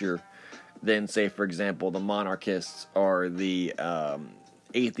culture than, say, for example, the monarchists or the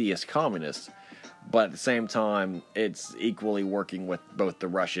atheist communists. But at the same time, it's equally working with both the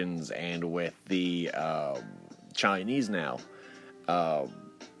Russians and with the Chinese now.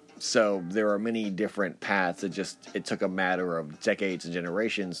 So there are many different paths. It took a matter of decades and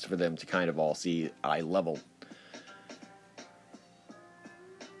generations for them to kind of all see eye level.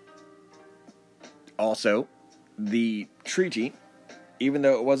 Also, the treaty, even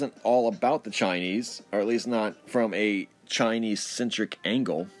though it wasn't all about the Chinese, or at least not from a Chinese-centric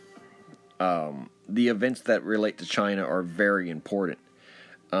angle, the events that relate to China are very important.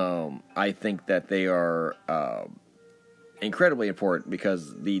 I think that they are incredibly important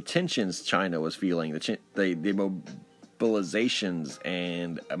because the tensions China was feeling, the mobilizations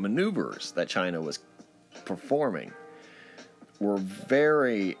and maneuvers that China was performing were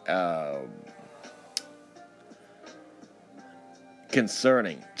very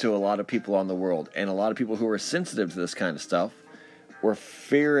concerning to a lot of people on the world, and a lot of people who are sensitive to this kind of stuff we're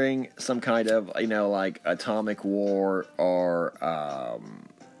fearing some kind of, like atomic war or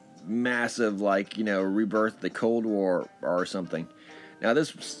massive, rebirth of the Cold War or something. Now,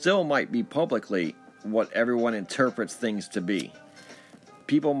 this still might be publicly what everyone interprets things to be.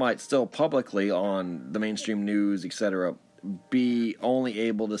 People might still publicly on the mainstream news, etc., be only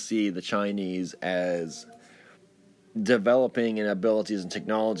able to see the Chinese as developing in abilities and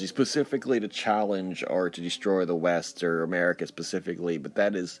technology specifically to challenge or to destroy the West or America specifically. But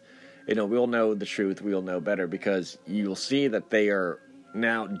that is, we'll know the truth, we'll know better, because you'll see that they are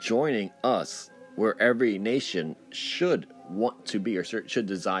now joining us where every nation should want to be or should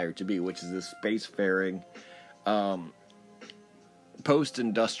desire to be, which is this spacefaring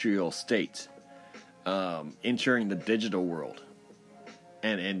post-industrial state, entering the digital world,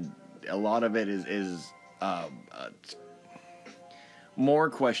 and a lot of it is more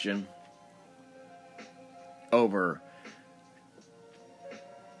question over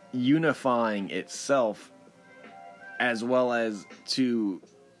unifying itself, as well as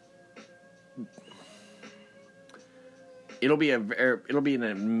it'll be an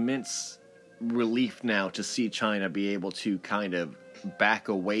immense relief now to see China be able to kind of back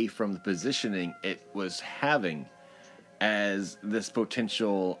away from the positioning it was having as this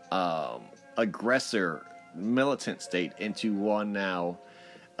potential aggressor militant state into one now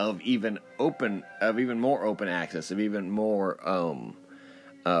of even more open access, of even more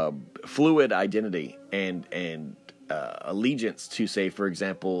fluid identity and allegiance to, say, for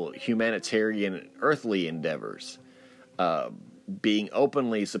example, humanitarian earthly endeavors, being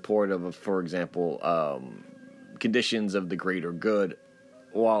openly supportive of, for example, conditions of the greater good,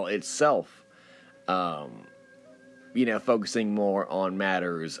 while itself, focusing more on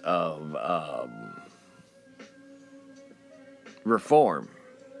matters of reform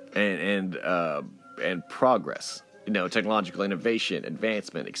and progress, technological innovation,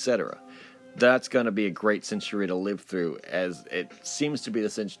 advancement, etc. That's going to be a great century to live through, as it seems to be the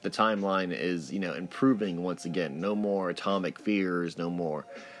timeline is, improving once again. No more atomic fears, no more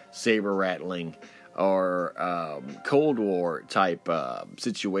saber rattling or Cold War type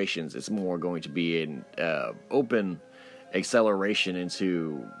situations. It's more going to be an open acceleration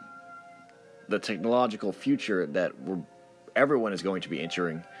into the technological future that everyone is going to be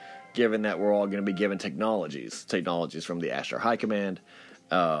entering, given that we're all going to be given technologies from the Ashtar High Command,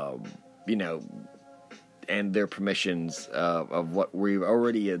 and their permissions of what we've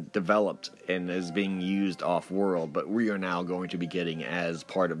already developed and is being used off-world, but we are now going to be getting as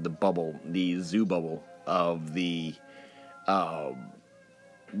part of the bubble, the zoo bubble of the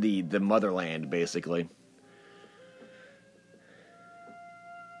motherland, basically.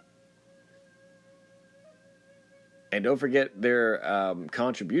 And don't forget their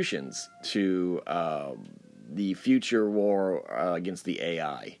contributions to the future war against the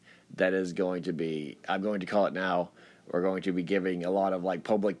AI. That is going to be, I'm going to call it now, we're going to be giving a lot of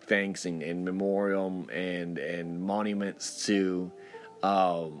public thanks and memoriam and monuments to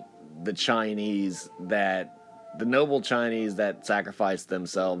the noble Chinese that sacrificed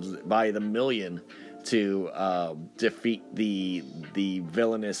themselves by the million to defeat the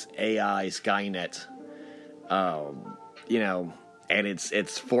villainous AI Skynet. And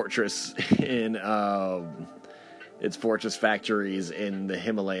its fortress in its fortress factories in the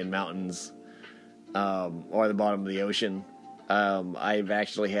Himalayan mountains, or the bottom of the ocean. I've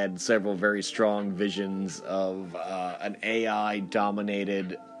actually had several very strong visions of an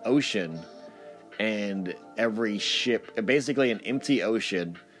AI-dominated ocean, and every ship, basically an empty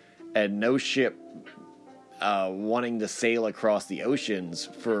ocean, and no ship wanting to sail across the oceans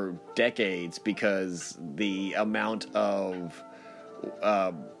for decades because the amount of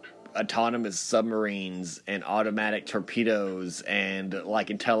autonomous submarines and automatic torpedoes and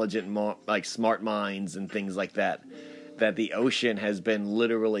intelligent smart mines and things like that the ocean has been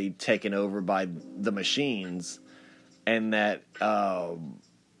literally taken over by the machines, and that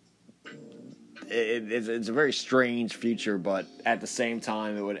it's a very strange future, but at the same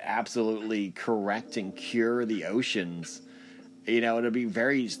time it would absolutely correct and cure the oceans. It'd be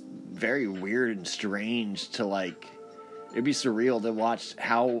very, very weird and strange to it'd be surreal to watch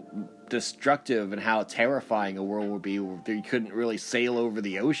how destructive and how terrifying a world would be where you couldn't really sail over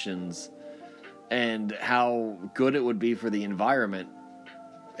the oceans, and how good it would be for the environment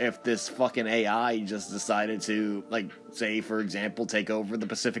if this fucking AI just decided to, say, for example, take over the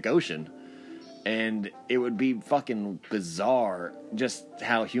Pacific Ocean. And it would be fucking bizarre just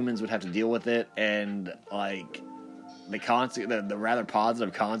how humans would have to deal with it, and the rather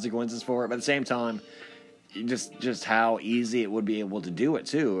positive consequences for it. But at the same time, just how easy it would be able to do it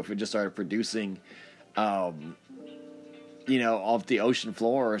too if it just started producing off the ocean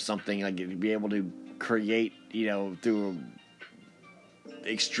floor or something, like you'd be able to create, through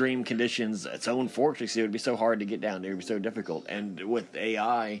extreme conditions, its own fortress. It would be so hard to get down there. It would be so difficult. And with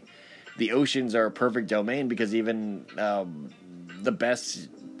AI, the oceans are a perfect domain because even the best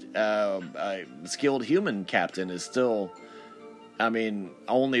skilled human captain is still,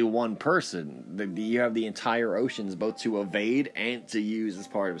 only one person. You have the entire oceans both to evade and to use as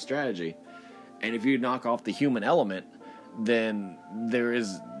part of a strategy. And if you knock off the human element, then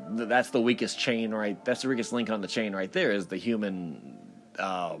that's the weakest chain, right? That's the weakest link on the chain right there, is the human.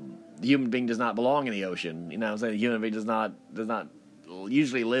 The human being does not belong in the ocean. You know what I'm saying? The human being does not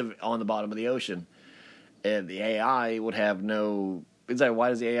usually live on the bottom of the ocean. And the AI would have no... It's like, why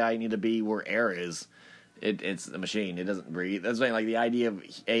does the AI need to be where air is? It's a machine. It doesn't breathe. That's like the idea of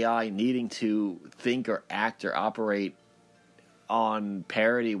AI needing to think or act or operate on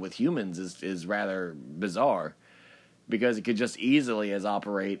parity with humans is rather bizarre, because it could just easily as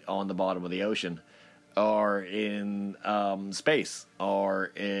operate on the bottom of the ocean, or in space, or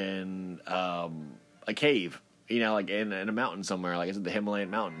in a cave, like in a mountain somewhere, like I said, the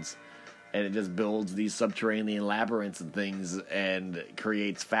Himalayan mountains. And it just builds these subterranean labyrinths and things and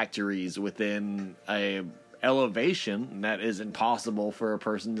creates factories within a elevation that is impossible for a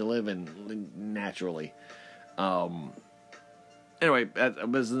person to live in naturally. Anyway,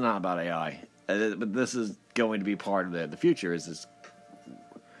 this is not about AI. But this is going to be part of the future, is this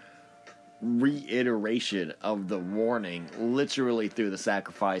reiteration of the warning, literally through the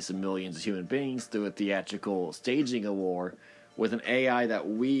sacrifice of millions of human beings, through a theatrical staging of war, with an AI that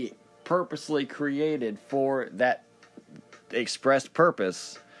we purposely created for that expressed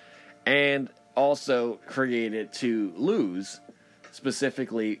purpose, and also created to lose,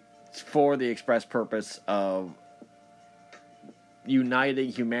 specifically for the express purpose of uniting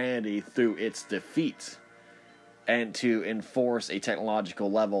humanity through its defeat, and to enforce a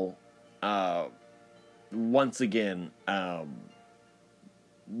technological level once again,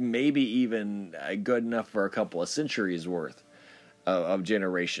 maybe even good enough for a couple of centuries worth of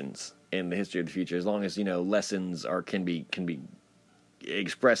generations in the history of the future, as long as lessons can be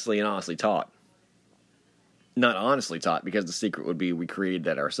expressly and honestly taught. Not honestly taught, because the secret would be we created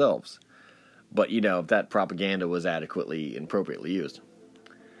that ourselves. But if that propaganda was adequately and appropriately used.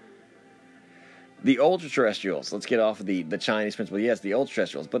 The ultra-terrestrials. Let's get off of the Chinese principle. Yes, the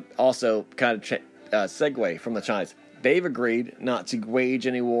ultra-terrestrials, but also kind of segue from the Chinese. They've agreed not to wage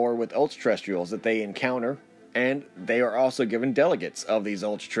any war with ultra-terrestrials that they encounter. And they are also given delegates of these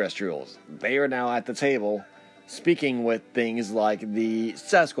ultra-terrestrials. They are now at the table speaking with things like the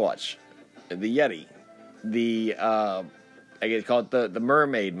Sasquatch, the Yeti, the, I guess call it the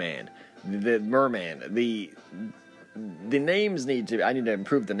Mermaid Man, the Merman. The names I need to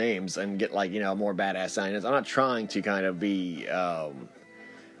improve the names and get more badass signings. I'm not trying to kind of be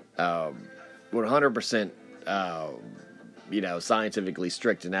 100%, scientifically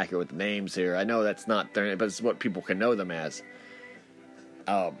strict and accurate with the names here. I know that's not their name, but it's what people can know them as.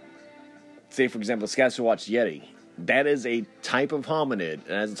 Say, for example, Sasquatch Yeti. That is a type of hominid,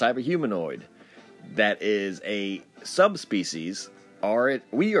 and as a type of humanoid, that is a subspecies,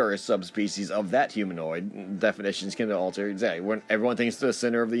 we are a subspecies of that humanoid. Definitions can alter, exactly. Everyone thinks they're the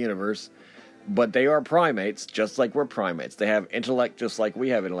center of the universe. But they are primates, just like we're primates. They have intellect, just like we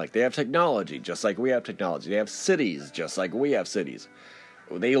have intellect. They have technology, just like we have technology. They have cities, just like we have cities.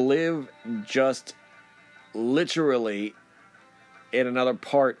 They live just literally in another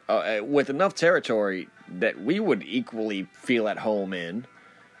part, with enough territory that we would equally feel at home in.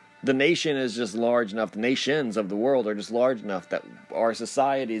 The nation is just large enough, the nations of the world are just large enough that our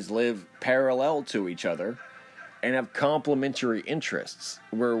societies live parallel to each other and have complementary interests,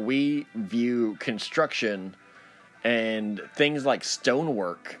 where we view construction and things like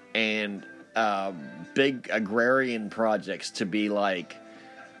stonework and big agrarian projects to be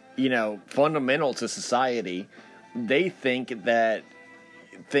fundamental to society. They think that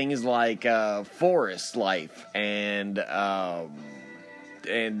things like forest life and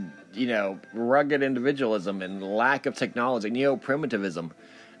rugged individualism and lack of technology, neo-primitivism,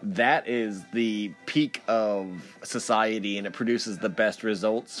 that is the peak of society, and it produces the best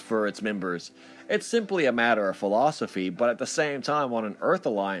results for its members. It's simply a matter of philosophy, but at the same time, on an Earth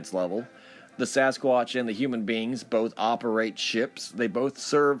Alliance level, the Sasquatch and the human beings both operate ships. They both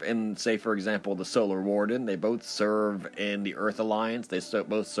serve in, say, for example, the Solar Warden. They both serve in the Earth Alliance. They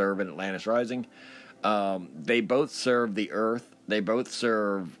both serve in Atlantis Rising. They both serve the Earth. They both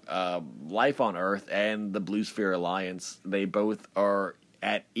serve life on Earth and the Blue Sphere Alliance. They both are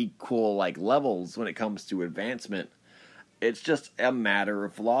at equal levels when it comes to advancement. It's just a matter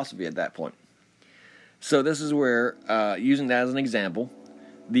of philosophy at that point. So this is where, using that as an example,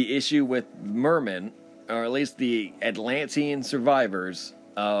 the issue with mermen, or at least the Atlantean survivors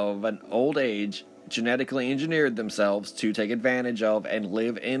of an old age, genetically engineered themselves to take advantage of and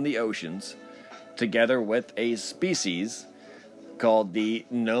live in the oceans, together with a species called the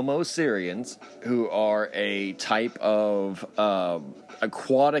Nomosyrians, who are a type of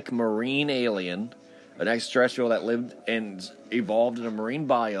aquatic marine alien, an extraterrestrial that lived and evolved in a marine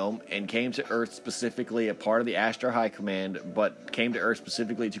biome and came to Earth specifically, a part of the Ashtar High Command, but came to Earth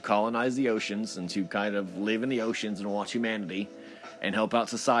specifically to colonize the oceans and to kind of live in the oceans and watch humanity and help out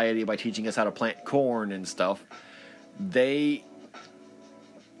society by teaching us how to plant corn and stuff. They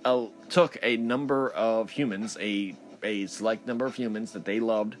took a number of humans, a select number of humans that they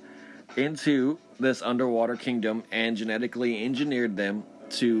loved, into this underwater kingdom and genetically engineered them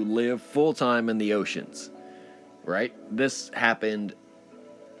to live full-time in the oceans, right? This happened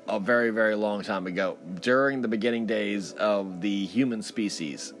a very, very long time ago, during the beginning days of the human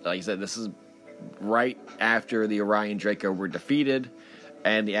species. Like I said, this is right after the Orion Draco were defeated,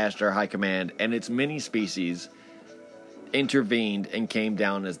 and the Ashtar High Command and its many species intervened and came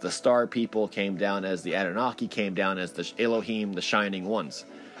down as the Star People, came down as the Anunnaki, came down as the Elohim, the Shining Ones.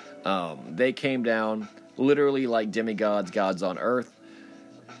 They came down literally like demigods, gods on Earth.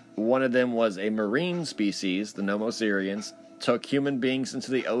 One of them was a marine species, the Nomosyrians, took human beings into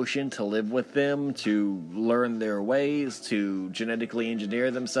the ocean to live with them, to learn their ways, to genetically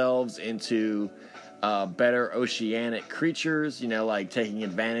engineer themselves into better oceanic creatures, like taking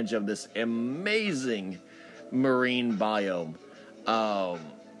advantage of this amazing marine biome.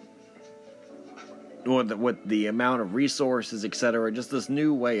 With the amount of resources, etc., just this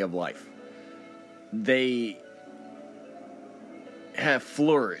new way of life. They have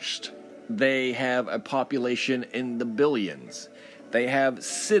flourished. They have a population in the billions. They have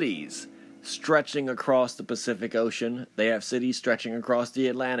cities stretching across the Pacific Ocean. They have cities stretching across the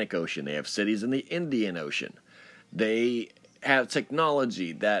Atlantic Ocean. They have cities in the Indian Ocean. They have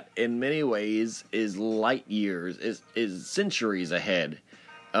technology that in many ways is light years, is centuries ahead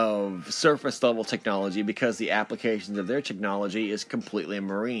of surface level technology, because the applications of their technology is completely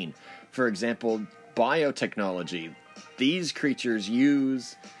marine. For example, biotechnology. These creatures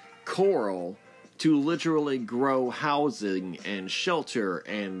use coral to literally grow housing and shelter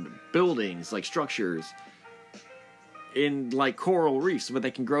and buildings, like structures, in like coral reefs, but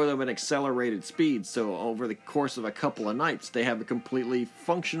they can grow them at accelerated speeds. So over the course of a couple of nights, they have a completely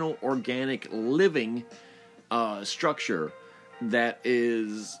functional, organic, living structure that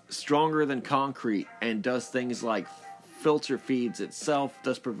is stronger than concrete and does things like filter feeds itself,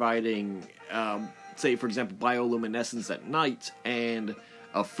 thus providing, say, for example, bioluminescence at night and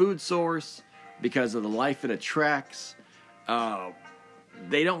a food source because of the life it attracts.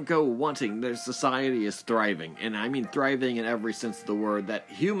 They don't go wanting. Their society is thriving, and I mean thriving in every sense of the word. That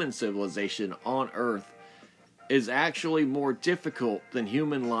human civilization on Earth is actually more difficult than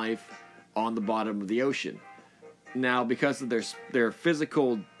human life on the bottom of the ocean. Now, because of their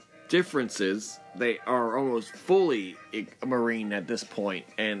physical differences, they are almost fully marine at this point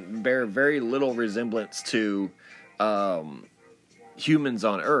and bear very little resemblance to humans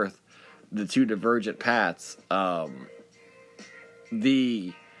on Earth, the two divergent paths.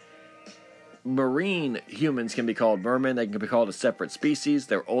 The marine humans can be called mermen. They can be called a separate species.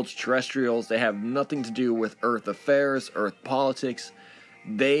 They're ultra-terrestrials. They have nothing to do with Earth affairs, Earth politics.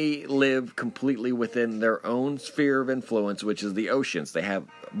 They live completely within their own sphere of influence, which is the oceans. They have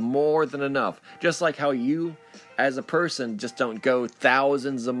more than enough. Just like how you, as a person, just don't go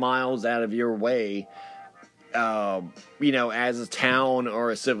thousands of miles out of your way, as a town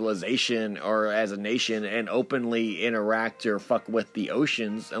or a civilization or as a nation, and openly interact or fuck with the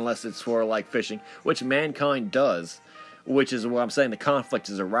oceans, unless it's for, like, fishing, which mankind does, which is what I'm saying, the conflict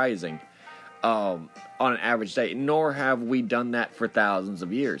is arising on an average day, nor have we done that for thousands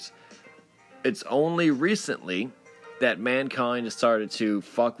of years. It's only recently that mankind has started to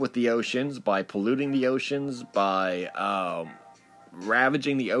fuck with the oceans by polluting the oceans, by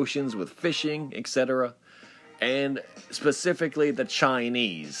ravaging the oceans with fishing, etc. And specifically the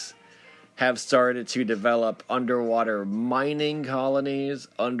Chinese have started to develop underwater mining colonies,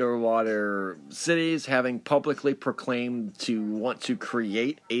 underwater cities, having publicly proclaimed to want to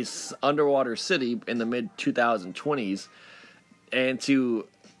create a underwater city in the mid-2020s, and to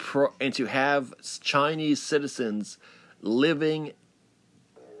have Chinese citizens living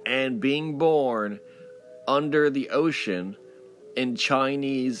and being born under the ocean in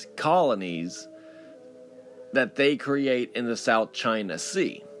Chinese colonies that they create in the South China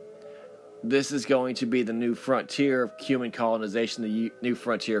Sea. This is going to be the new frontier of human colonization, the new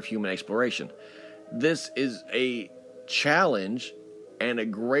frontier of human exploration. this is a challenge, and a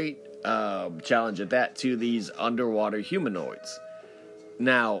great challenge at that, to these underwater humanoids.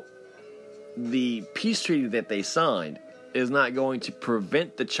 Now, the peace treaty that they signed is not going to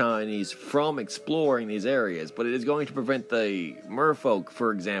prevent the Chinese from exploring these areas, but it is going to prevent the merfolk,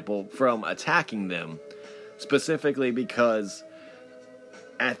 for example, from attacking them, specifically because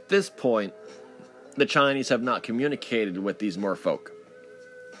at this point, the Chinese have not communicated with these merfolk.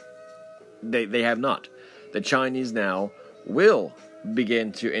 They have not. The Chinese now will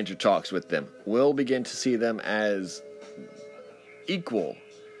begin to enter talks with them, will begin to see them as equal,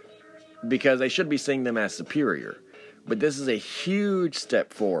 because they should be seeing them as superior. But this is a huge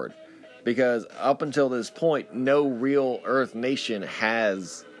step forward, because up until this point, no real Earth nation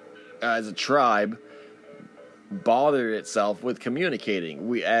has, as a tribe, bothered itself with communicating.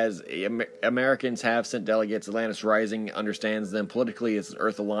 We, as Americans, have sent delegates. Atlantis Rising understands them politically. It's an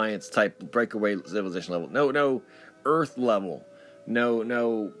Earth Alliance type breakaway civilization level. No Earth level.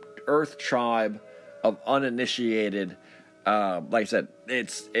 No Earth tribe of uninitiated. Like I said,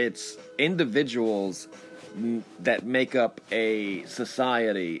 it's individuals that make up a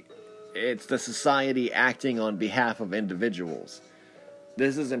society. It's the society acting on behalf of individuals.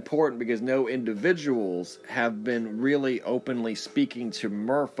 This is important because no individuals have been really openly speaking to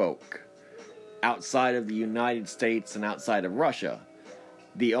merfolk outside of the United States and outside of Russia.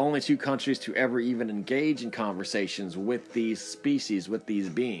 The only two countries to ever even engage in conversations with these species, with these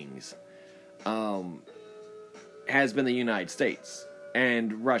beings, has been the United States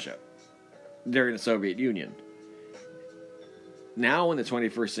and Russia during the Soviet Union. Now in the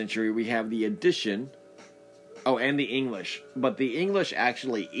 21st century, we have the addition... Oh, and the English. But the English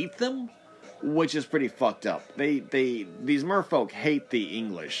actually eat them, which is pretty fucked up. These merfolk hate the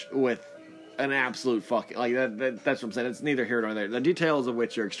English with an absolute fucking... that's what I'm saying. It's neither here nor there. The details of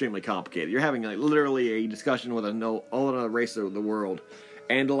which are extremely complicated. You're having literally a discussion with another race of the world.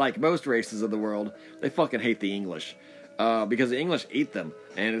 And like most races of the world, they fucking hate the English. Because the English eat them.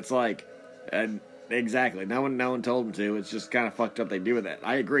 And it's like... Exactly. No one told them to. It's just kind of fucked up they do with that.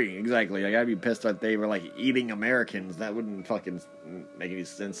 I agree. Exactly. I'd be pissed if they were like eating Americans. That wouldn't fucking make any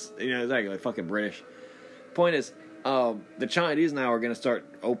sense. Exactly. Like fucking British. Point is, the Chinese now are going to start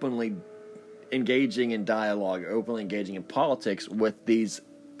openly engaging in dialogue, openly engaging in politics with these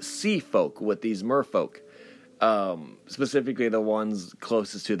sea folk, with these merfolk. Specifically the ones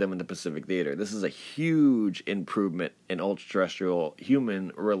closest to them in the Pacific Theater. This is a huge improvement in ultra-terrestrial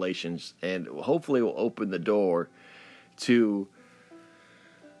human relations, and hopefully will open the door to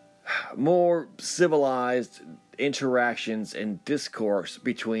more civilized interactions and discourse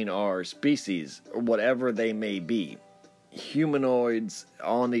between our species, whatever they may be. Humanoids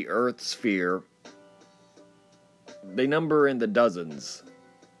on the Earth sphere, they number in the dozens.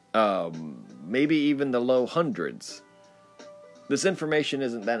 Maybe even the low hundreds. This information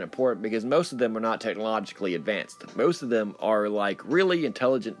isn't that important because most of them are not technologically advanced. Most of them are like really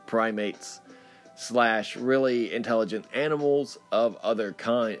intelligent primates / really intelligent animals of other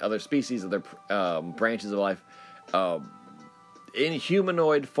species, other branches of life, in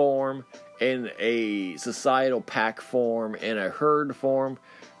humanoid form, in a societal pack form, in a herd form,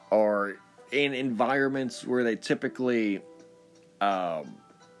 or in environments where they typically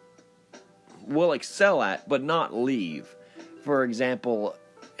will excel at, but not leave. For example,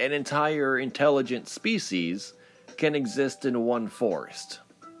 an entire intelligent species can exist in one forest.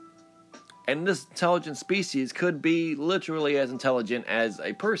 And this intelligent species could be literally as intelligent as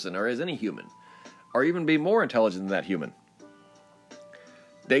a person, or as any human. Or even be more intelligent than that human.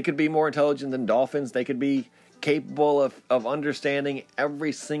 They could be more intelligent than dolphins. They could be capable of understanding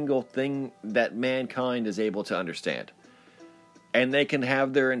every single thing that mankind is able to understand. And they can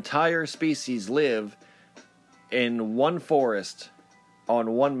have their entire species live in one forest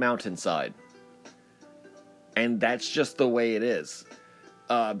on one mountainside. And that's just the way it is.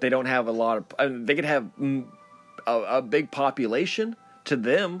 They don't have a lot of... they could have a big population, to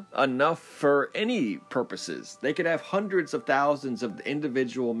them, enough for any purposes. They could have hundreds of thousands of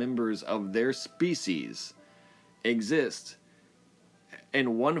individual members of their species exist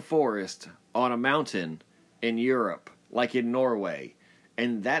in one forest on a mountain in Europe, like in Norway.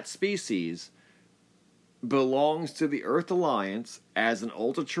 And that species belongs to the Earth Alliance as an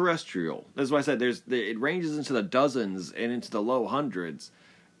ultra-terrestrial. That's why I said it ranges into the dozens and into the low hundreds.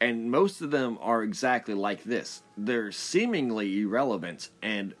 And most of them are exactly like this. They're seemingly irrelevant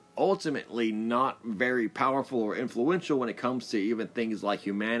and ultimately not very powerful or influential when it comes to even things like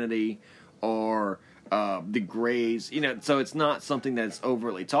humanity or the Greys. So it's not something that's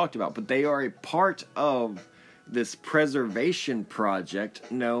overtly talked about. But they are a part of this preservation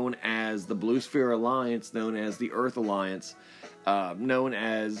project known as the Blue Sphere Alliance, known as the Earth Alliance, known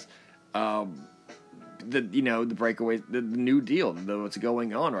as the breakaway, the New Deal, what's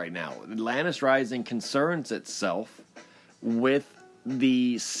going on right now. Atlantis Rising concerns itself with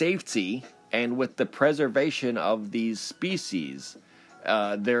the safety and with the preservation of these species,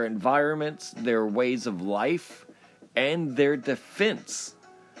 their environments, their ways of life, and their defense.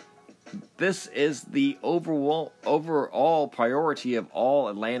 This is the overall priority of all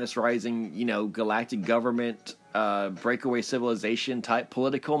Atlantis Rising, galactic government, breakaway civilization type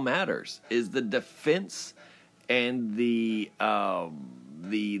political matters, is the defense and the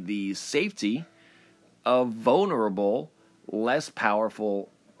safety of vulnerable, less powerful,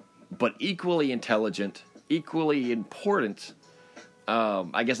 but equally intelligent, equally important,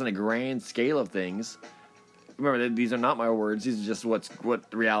 I guess on a grand scale of things. Remember, these are not my words. These are just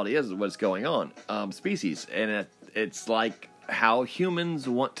what the reality is, what's going on. Species. And it's like how humans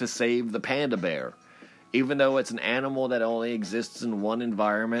want to save the panda bear. Even though it's an animal that only exists in one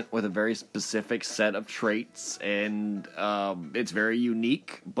environment with a very specific set of traits. And it's very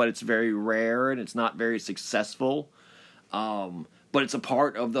unique, but it's very rare and it's not very successful. But it's a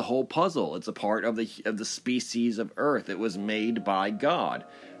part of the whole puzzle. It's a part of the species of Earth. It was made by God.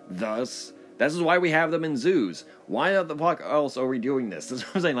 Thus, this is why we have them in zoos. Why the fuck else are we doing this? That's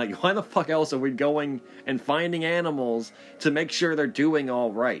what I'm saying. Like, why the fuck else are we going and finding animals to make sure they're doing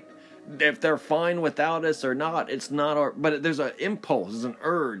all right? If they're fine without us or not, it's not our... But there's an impulse, there's an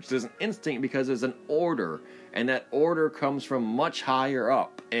urge, there's an instinct because there's an order. And that order comes from much higher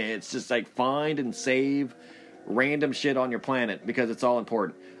up. And it's just like, find and save random shit on your planet because it's all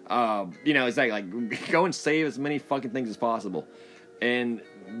important. It's like go and save as many fucking things as possible. And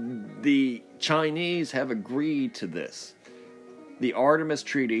the Chinese have agreed to this. The Artemis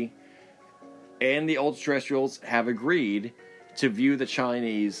Treaty and the ultra-terrestrials have agreed to view the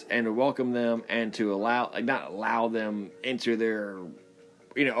Chinese and to welcome them and to not allow them into their,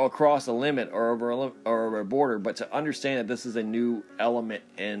 across a limit or over a border, but to understand that this is a new element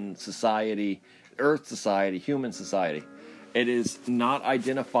in society, Earth society, human society. It is not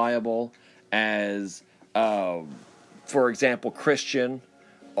identifiable as, for example, Christian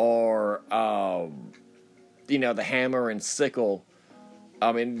or, the hammer and sickle.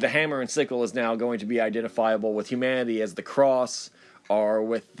 I mean, the hammer and sickle is now going to be identifiable with humanity as the cross, or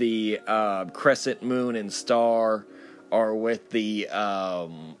with the crescent moon and star, or with the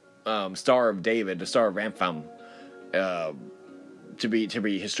Star of David, the Star of Ampham, to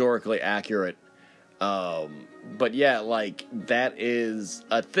be historically accurate. But yeah, like, that is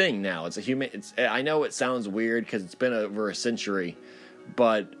a thing now. It's a human. I know it sounds weird because it's been over a century,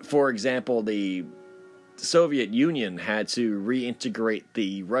 but for example, the Soviet Union had to reintegrate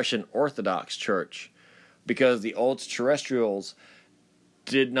the Russian Orthodox Church because the ultra-terrestrials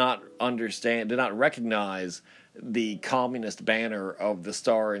did not recognize the communist banner of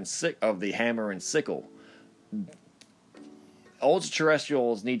the of the hammer and sickle.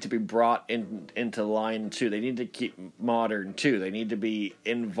 Ultra-terrestrials need to be brought into line too. They need to keep modern too. They need to be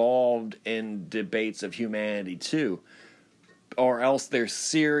involved in debates of humanity too. Or else there's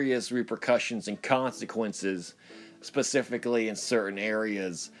serious repercussions and consequences, specifically in certain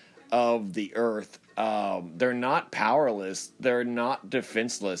areas of the Earth. They're not powerless. They're not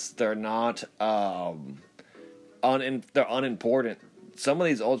defenseless. They're not they're unimportant. Some of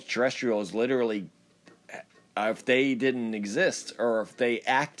these ultra-terrestrials literally, if they didn't exist or if they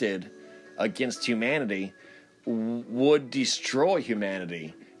acted against humanity, would destroy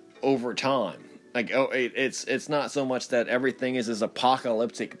humanity over time. Like, it's not so much that everything is this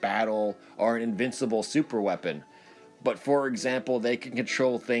apocalyptic battle or an invincible superweapon. But, for example, they can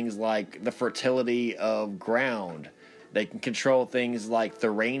control things like the fertility of ground. They can control things like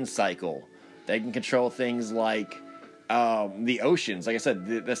the rain cycle. They can control things like the oceans. Like I said,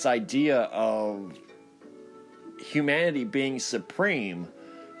 this idea of humanity being supreme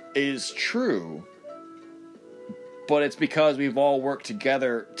is true. But it's because we've all worked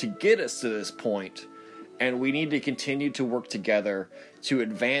together to get us to this point, and we need to continue to work together to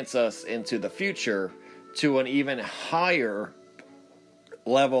advance us into the future to an even higher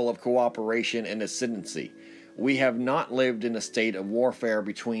level of cooperation and ascendancy. We have not lived in a state of warfare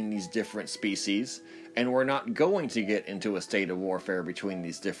between these different species, and we're not going to get into a state of warfare between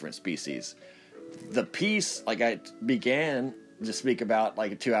these different species. The peace, like I began to speak about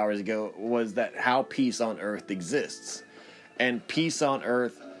like 2 hours ago, was that how peace on Earth exists. And peace on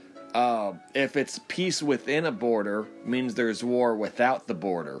Earth, if it's peace within a border, means there's war without the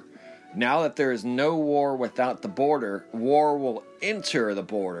border. Now that there is no war without the border, war will enter the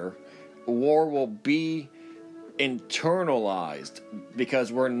border. War will be internalized,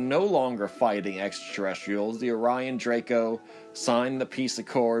 because we're no longer fighting extraterrestrials. The Orion Draco signed the peace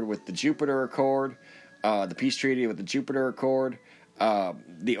accord with the Jupiter Accord, the peace treaty with the Jupiter Accord.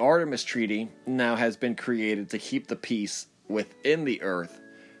 The Artemis Treaty now has been created to keep the peace within the Earth,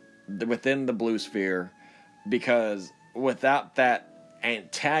 within the blue sphere, because without that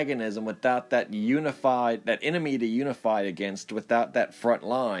antagonism, without that unified, that enemy to unify against, without that front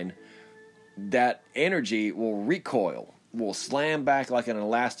line, that energy will recoil, will slam back like an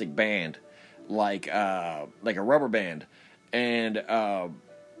elastic band, like a rubber band, and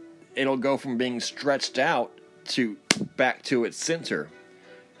it'll go from being stretched out to back to its center.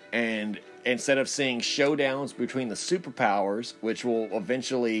 And instead of seeing showdowns between the superpowers, which will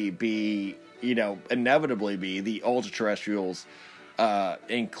eventually be, inevitably be the ultra-terrestrials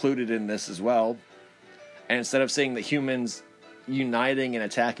included in this as well, and instead of seeing the humans uniting and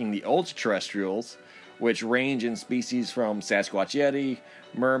attacking the ultra-terrestrials, which range in species from Sasquatch Yeti,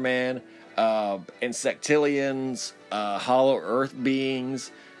 merman, insectilians, hollow earth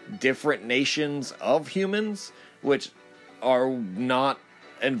beings, different nations of humans, which are not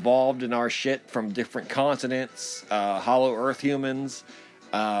involved in our shit, from different continents, hollow earth humans.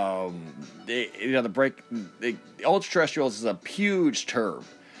 The ultra-terrestrials is a huge term.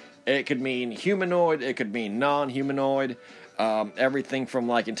 It could mean humanoid, it could mean non-humanoid, everything from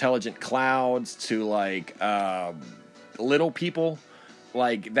like intelligent clouds to like little people.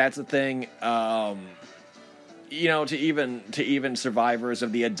 Like, that's a thing. To even survivors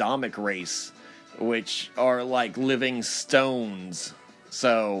of the Adamic race, which are like living stones.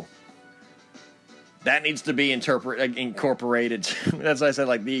 So that needs to be incorporated. That's why I said,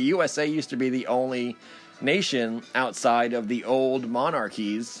 like, the USA used to be the only nation outside of the old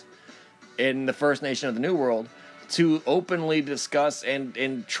monarchies in the first nation of the New World to openly discuss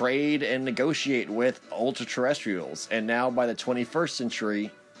and trade and negotiate with ultra-terrestrials. And now by the 21st century,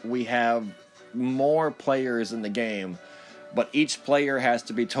 we have more players in the game, but each player has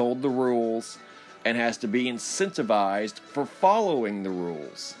to be told the rules and has to be incentivized for following the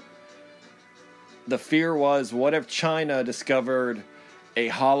rules. The fear was, what if China discovered a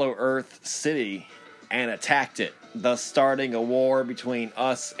hollow earth city and attacked it, thus starting a war between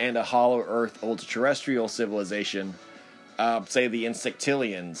us and a hollow earth ultra-terrestrial civilization, say the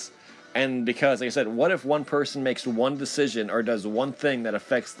Insectilians. And because, like I said, what if one person makes one decision or does one thing that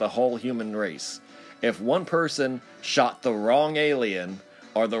affects the whole human race? If one person shot the wrong alien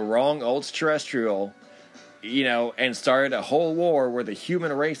or the wrong ultra-terrestrial, and started a whole war where the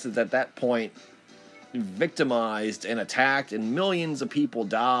human race is at that point victimized and attacked, and millions of people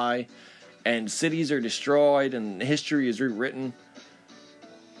die, and cities are destroyed, and history is rewritten,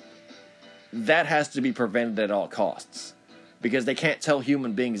 that has to be prevented at all costs. Because they can't tell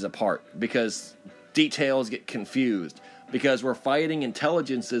human beings apart. Because details get confused. Because we're fighting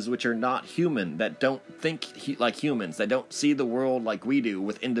intelligences which are not human, that don't think like humans, that don't see the world like we do,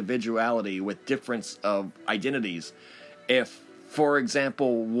 with individuality, with difference of identities. If, for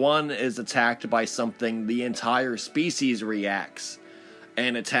example, one is attacked by something, the entire species reacts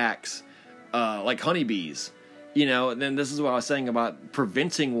and attacks, like honeybees. Then this is what I was saying about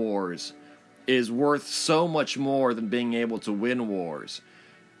preventing wars is worth so much more than being able to win wars.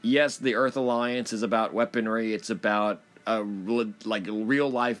 Yes, the Earth Alliance is about weaponry, it's about like real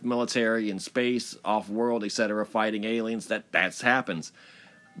life military in space, off world, etc., fighting aliens. That happens.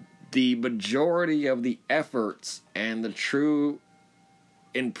 The majority of the efforts and the true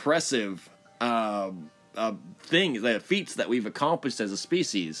impressive things, the feats that we've accomplished as a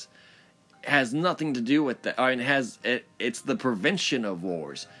species, has nothing to do with that. It's the prevention of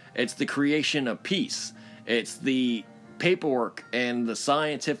wars. It's the creation of peace. It's the paperwork and the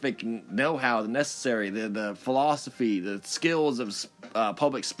scientific know-how, the necessary, the philosophy, the skills of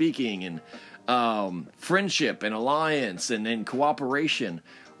public speaking, and friendship and alliance and cooperation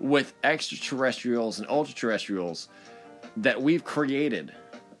with extraterrestrials and ultra-terrestrials that we've created.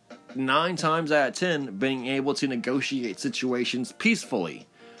 9 times out of 10 being able to negotiate situations peacefully.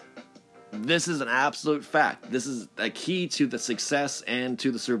 This is an absolute fact. This is a key to the success and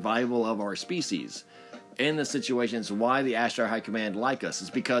to the survival of our species. In the situations, why the Ashtar High Command like us is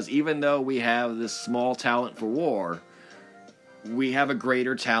because even though we have this small talent for war, we have a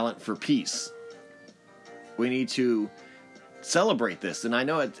greater talent for peace. We need to celebrate this, and I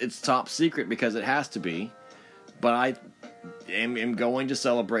know it's top secret because it has to be, but I am going to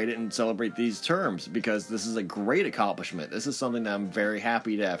celebrate it and celebrate these terms because this is a great accomplishment. This is something that I'm very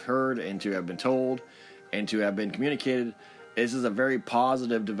happy to have heard and to have been told and to have been communicated. This is a very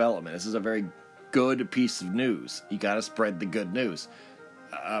positive development. This is a very good piece of news. You got to spread the good news.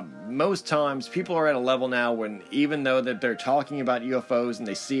 most times people are at a level now when, even though that they're talking about UFOs and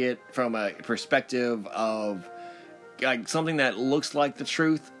they see it from a perspective of like something that looks like the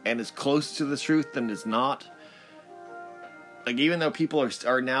truth and is close to the truth than it's not. Like, even though people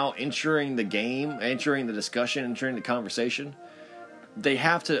are now entering the game, entering the discussion, entering the conversation, they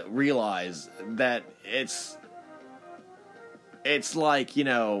have to realize that it's like, you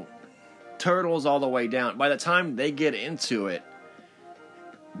know, turtles all the way down. By the time they get into it,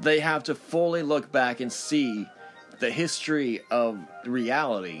 they have to fully look back and see the history of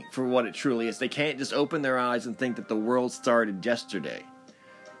reality for what it truly is. They can't just open their eyes and think that the world started yesterday.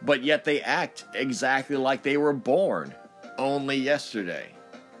 But yet they act exactly like they were born only yesterday.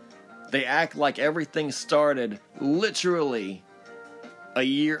 They act like everything started literally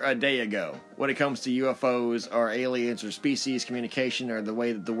a day ago when it comes to UFOs or aliens or species communication or the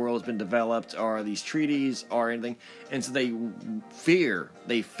way that the world has been developed or these treaties or anything. And so they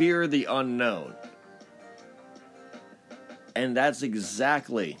fear the unknown. And that's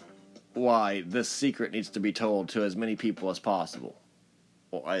exactly why this secret needs to be told to as many people as possible.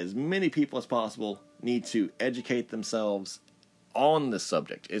 Or as many people as possible need to educate themselves on this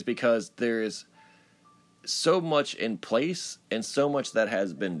subject, is because there is so much in place and so much that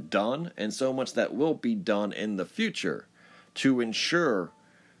has been done and so much that will be done in the future to ensure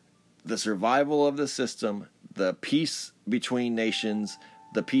the survival of the system, the peace between nations,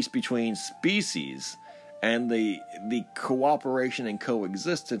 the peace between species, and the cooperation and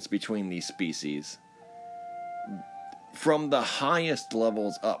coexistence between these species from the highest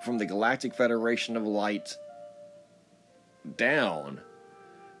levels up, from the Galactic Federation of Light down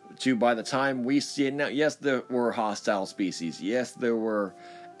to, by the time we see it now, yes, there were hostile species. Yes, there were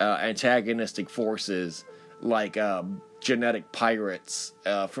antagonistic forces like genetic pirates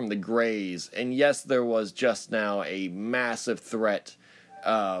from the Greys. And yes, there was just now a massive threat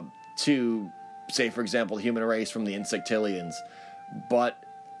to, say, for example, the human race from the Insectilians. But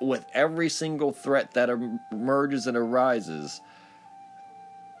with every single threat that emerges and arises,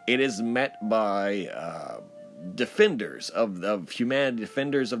 it is met by defenders of humanity,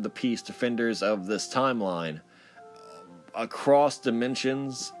 defenders of the peace, defenders of this timeline across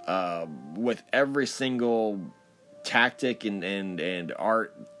dimensions, with every single tactic and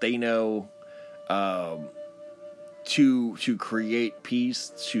art they know to create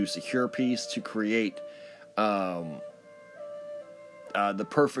peace, to secure peace, to create the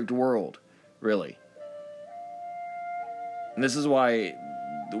perfect world, really. And this is why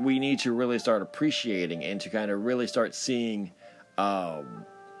we need to really start appreciating and to kind of really start seeing the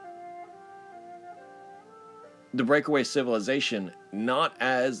breakaway civilization not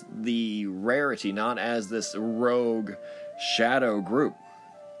as the rarity, not as this rogue shadow group,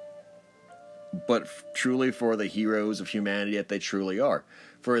 but truly for the heroes of humanity that they truly are,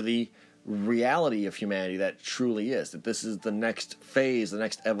 for the reality of humanity that truly is, that this is the next phase, the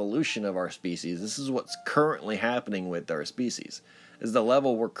next evolution of our species. This is what's currently happening with our species, is the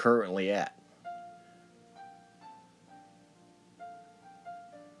level we're currently at.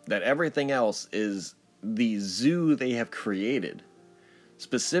 That everything else is the zoo they have created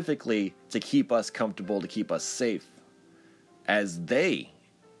specifically to keep us comfortable, to keep us safe, as they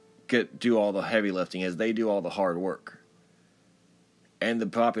do all the heavy lifting, as they do all the hard work. And the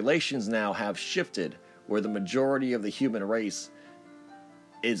populations now have shifted where the majority of the human race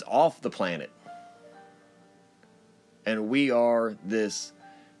is off the planet. And we are this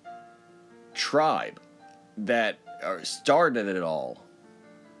tribe that started it all.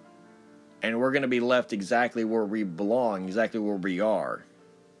 And we're going to be left exactly where we belong, exactly where we are,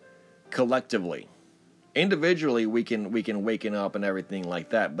 collectively. Individually, we can waken up and everything like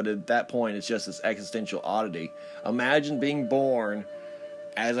that. But at that point, it's just this existential oddity. Imagine being born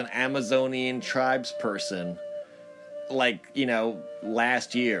as an Amazonian tribesperson, like, you know,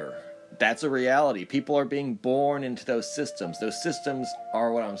 last year. That's a reality. People are being born into those systems. Those systems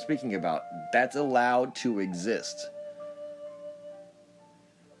are what I'm speaking about. That's allowed to exist.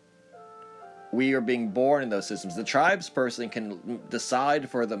 We are being born in those systems. The tribesperson can decide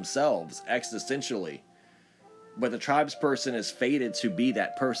for themselves existentially, but the tribesperson is fated to be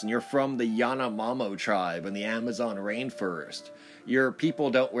that person. You're from the Yanomamo tribe in the Amazon rainforest. Your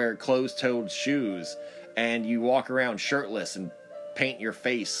people don't wear closed-toed shoes, and you walk around shirtless and paint your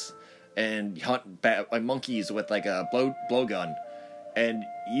face and hunt monkeys with like a blowgun. And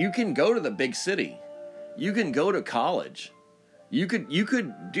you can go to the big city. You can go to college. You could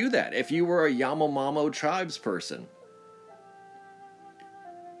do that if you were a Yanomamo tribesperson.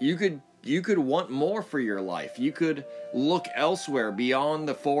 You could want more for your life. You could look elsewhere beyond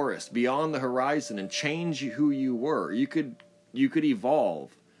the forest, beyond the horizon, and change who you were. You could You could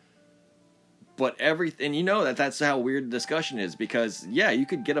evolve. But everything, you know that's how weird the discussion is, because you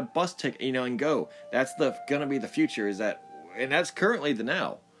could get a bus ticket, and go. That's gonna be the future. And that's currently the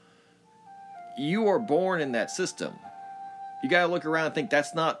now. You are born in that system. You gotta look around and think this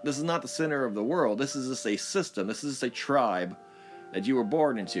is not the center of the world. This is just a system. This is just a tribe that you were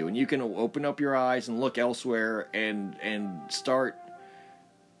born into, and you can open up your eyes and look elsewhere and start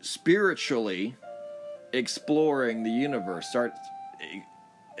spiritually exploring the universe. Start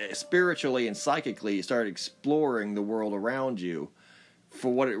spiritually and psychically start exploring the world around you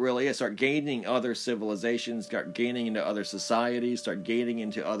for what it really is. Start gaining other civilizations, start gaining into other societies, start gaining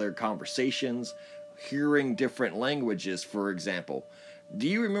into other conversations, hearing different languages, for example. Do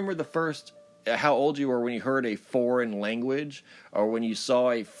you remember how old you were when you heard a foreign language, or when you saw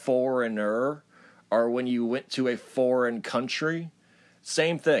a foreigner, or when you went to a foreign country?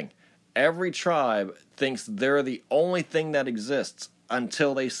 Same thing. Every tribe thinks they're the only thing that exists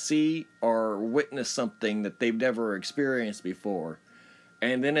until they see or witness something that they've never experienced before.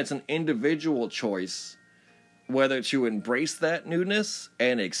 And then it's an individual choice whether to embrace that newness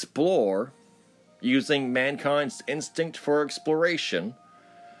and explore using mankind's instinct for exploration,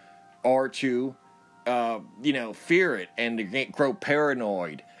 or to, fear it and to grow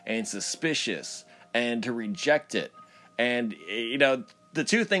paranoid and suspicious and to reject it. And, the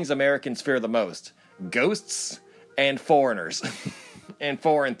two things Americans fear the most: ghosts and foreigners and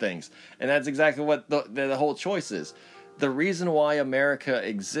foreign things. And that's exactly what the whole choice is. The reason why America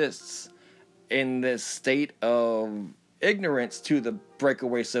exists in this state of ignorance to the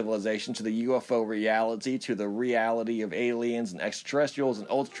breakaway civilization, to the UFO reality, to the reality of aliens and extraterrestrials and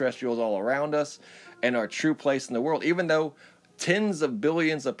ultra-terrestrials all around us, and our true place in the world, even though tens of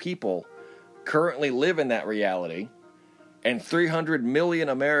billions of people currently live in that reality, and 300 million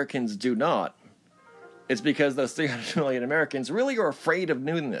Americans do not, it's because those 300 million Americans really are afraid of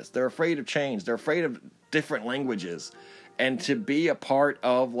newness. They're afraid of change. They're afraid of different languages. And to be a part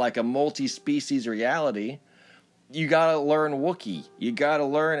of like a multi-species reality, you gotta learn Wookiee. You gotta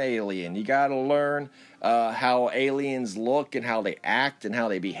learn alien. You gotta learn how aliens look and how they act and how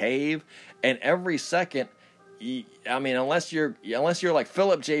they behave. And every second, unless you're like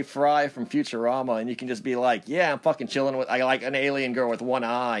Philip J. Fry from Futurama, and you can just be like, I'm fucking chilling with, I like an alien girl with one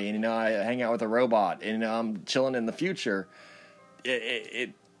eye, and I hang out with a robot, and I'm chilling in the future.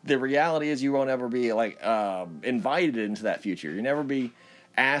 The reality is you won't ever be like invited into that future. You'll never be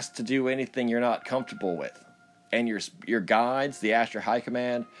asked to do anything you're not comfortable with. And your guides, the Astro High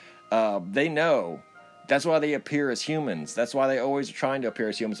Command, they know. That's why they appear as humans. That's why they always are trying to appear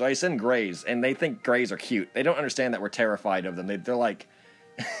as humans. So I send greys, and they think greys are cute. They don't understand that we're terrified of them. They're like,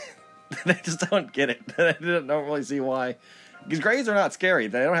 they just don't get it. They don't really see why. Because greys are not scary.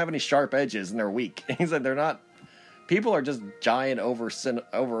 They don't have any sharp edges, and they're weak. He said they're not. People are just giant,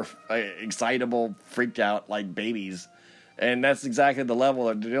 excitable, freaked out like babies. And that's exactly the level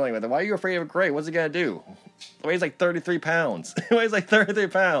they're dealing with. Why are you afraid of a gray? What's it going to do? It weighs like 33 pounds. It weighs like 33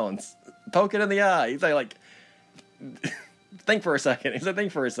 pounds. Poke it in the eye. He's like, think for a second. He said,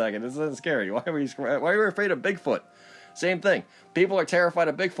 think for a second. This isn't scary. Why are we afraid of Bigfoot? Same thing. People are terrified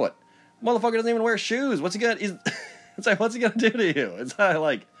of Bigfoot. Motherfucker doesn't even wear shoes. What's he gonna do to you? It's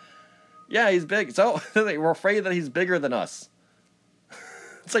like, he's big. So we're afraid that he's bigger than us.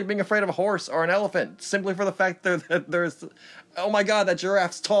 It's like being afraid of a horse or an elephant simply for the fact that there's, oh my god, that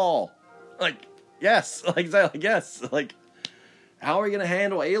giraffe's tall. Like, yes. Like, exactly, yes. Like, how are we going to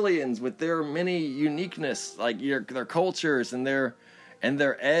handle aliens with their many uniqueness, like their cultures and their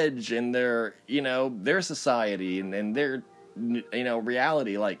edge and their, their society and their,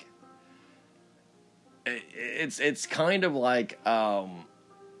 reality? Like, it's kind of like,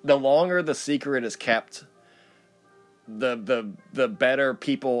 the longer the secret is kept, the better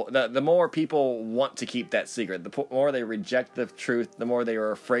people, the more people want to keep that secret. The more they reject the truth, the more they are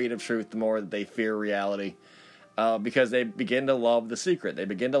afraid of truth, the more they fear reality. Because they begin to love the secret. They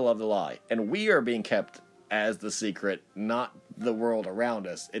begin to love the lie. And we are being kept as the secret, not the world around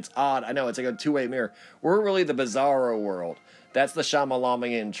us. It's odd. I know, it's like a two-way mirror. We're really the bizarro world. That's the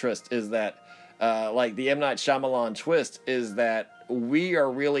Shyamalamian twist, is that, like the M. Night Shyamalan twist, is that we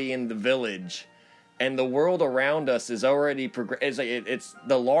are really in the village, and the world around us is already it's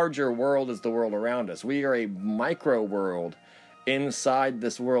the larger world is the world around us. We are a micro world inside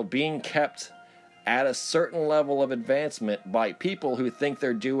this world, being kept at a certain level of advancement by people who think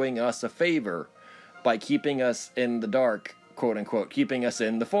they're doing us a favor by keeping us in the dark, quote unquote, keeping us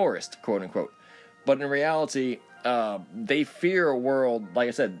in the forest, quote unquote. But in reality, they fear a world. Like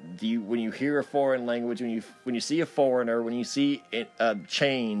I said, when you hear a foreign language, when you see a foreigner, when you see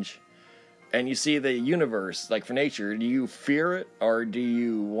change, and you see the universe, like for nature, do you fear it or do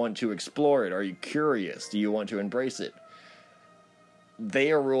you want to explore it? Are you curious? Do you want to embrace it?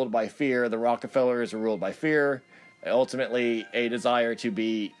 They are ruled by fear. The Rockefellers are ruled by fear. Ultimately, a desire to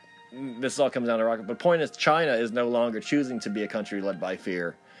be... This all comes down to Rockefeller. But the point is, China is no longer choosing to be a country led by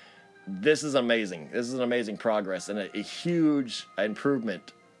fear. This is amazing. This is an amazing progress and a huge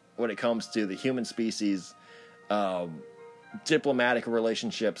improvement when it comes to the human species, diplomatic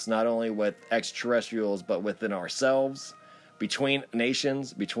relationships, not only with extraterrestrials, but within ourselves, between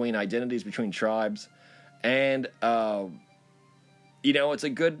nations, between identities, between tribes. And... it's a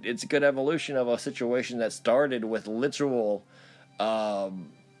good evolution of a situation that started with literal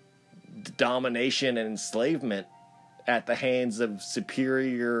domination and enslavement at the hands of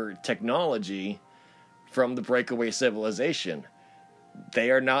superior technology from the breakaway civilization.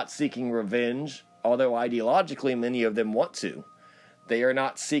 They are not seeking revenge, although ideologically many of them want to. They are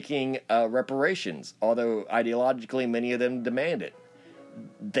not seeking reparations, although ideologically many of them demand it.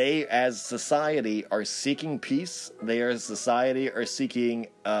 They, as society, are seeking peace. They, as society, are seeking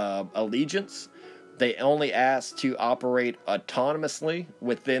allegiance. They only ask to operate autonomously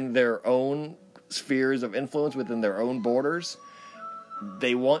within their own spheres of influence, within their own borders.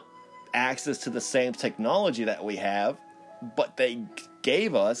 They want access to the same technology that we have, but they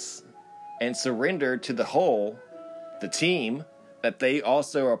gave us and surrendered to the whole, the team, that they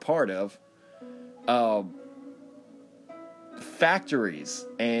also are part of, factories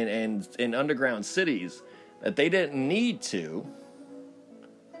and underground cities that they didn't need to,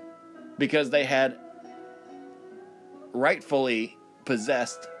 because they had rightfully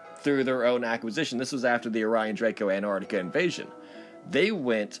possessed through their own acquisition. This was after the Orion Draco Antarctica invasion. They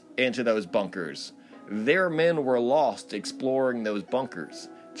went into those bunkers. Their men were lost exploring those bunkers.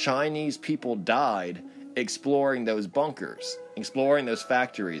 Chinese people died exploring those bunkers, exploring those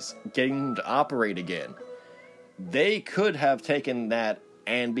factories, getting them to operate again. They could have taken that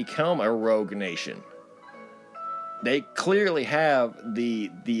and become a rogue nation. They clearly have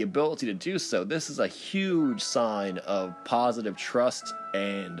the ability to do so. This is a huge sign of positive trust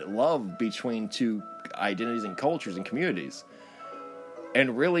and love between two identities and cultures and communities.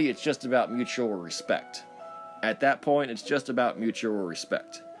 And really, it's just about mutual respect. At that point, it's just about mutual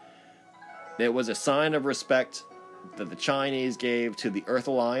respect. It was a sign of respect that the Chinese gave to the Earth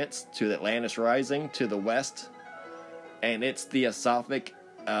Alliance, to the Atlantis Rising, to the West, and it's the Theosophic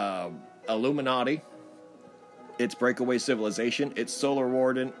Illuminati. It's Breakaway Civilization, it's Solar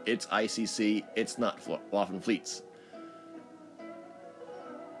Warden, it's ICC, it's not Waffen Fleets.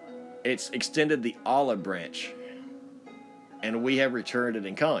 It's extended the olive branch, and we have returned it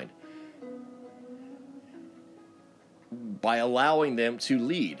in kind. By allowing them to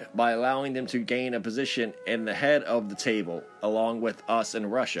lead, by allowing them to gain a position in the head of the table, along with us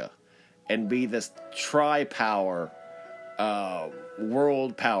and Russia, and be this tri-power,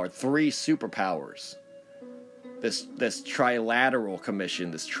 world power, three superpowers. This trilateral commission,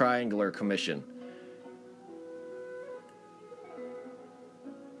 this triangular commission.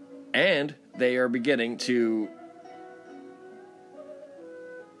 And they are beginning to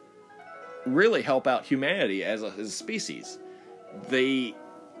really help out humanity as a species. The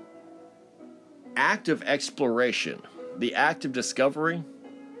act of exploration, the act of discovery,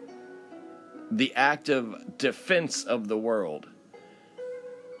 the act of defense of the world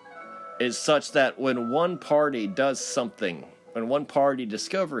is such that when one party does something, when one party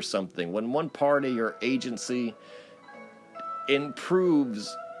discovers something, when one party or agency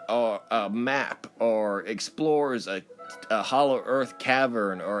improves a map or explores a hollow earth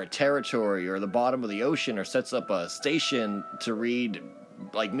cavern or a territory or the bottom of the ocean, or sets up a station to read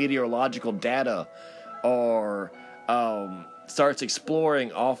like meteorological data, or starts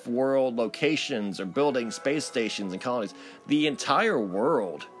exploring off-world locations or building space stations and colonies, the entire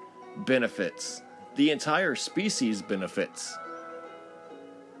world benefits. The entire species benefits.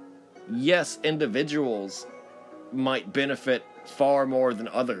 Yes, individuals might benefit far more than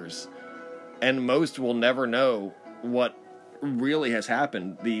others, and most will never know what really has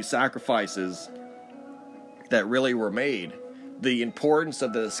happened, the sacrifices that really were made, the importance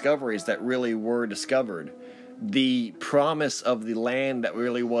of the discoveries that really were discovered, the promise of the land that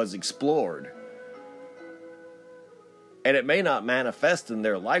really was explored. And it may not manifest in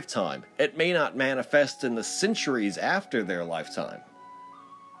their lifetime. It may not manifest in the centuries after their lifetime.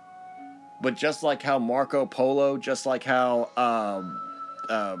 But just like how Marco Polo, just like how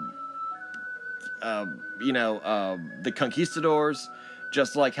the conquistadors,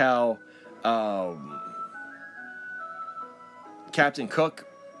 just like how Captain Cook,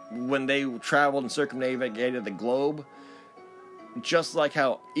 when they traveled and circumnavigated the globe, just like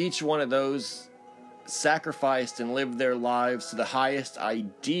how each one of those sacrificed and lived their lives to the highest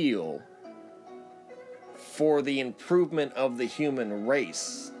ideal for the improvement of the human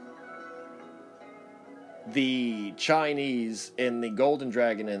race, the Chinese in the Golden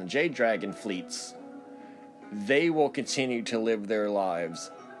Dragon and the Jade Dragon fleets, they will continue to live their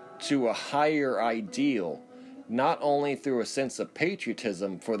lives to a higher ideal, not only through a sense of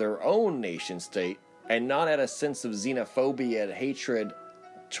patriotism for their own nation state, and not at a sense of xenophobia and hatred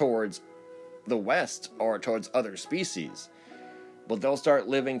towards the West or towards other species, but they'll start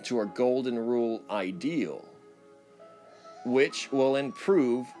living to a golden rule ideal, which will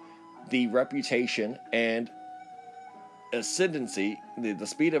improve the reputation and ascendancy, the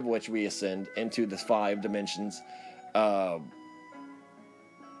speed of which we ascend into the 5 dimensions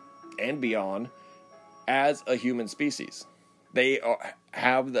and beyond as a human species. They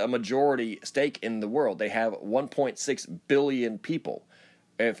have the majority stake in the world. They have 1.6 billion people.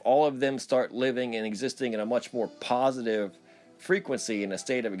 If all of them start living and existing in a much more positive frequency in a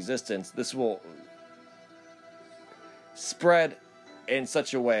state of existence, this will spread in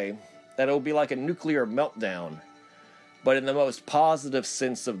such a way that it will be like a nuclear meltdown, but in the most positive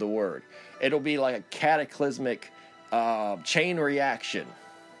sense of the word. It'll be like a cataclysmic chain reaction.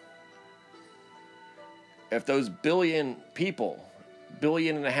 If those billion people, 1.5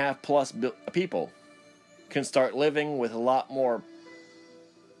 billion plus people, can start living with a lot more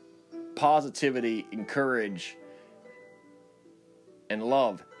positivity and courage and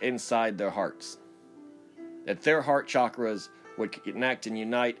love inside their hearts, that their heart chakras would connect and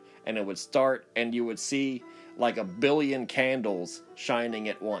unite, and it would start, and you would see like 1 billion candles shining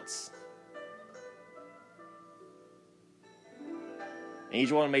at once. And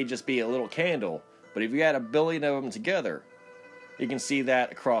each one may just be a little candle, but if you add 1 billion of them together, you can see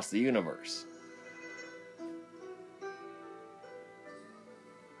that across the universe.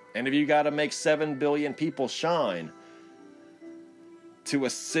 And if you got to make 7 billion people shine to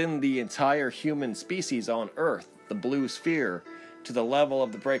ascend the entire human species on Earth, the blue sphere, to the level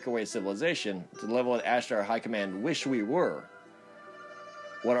of the breakaway civilization, to the level of the Ashtar High Command wish we were,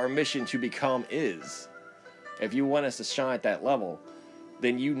 what our mission to become is, if you want us to shine at that level,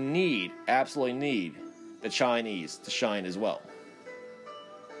 then you absolutely need the Chinese to shine as well.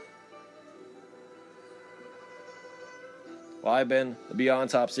 Well, I've been the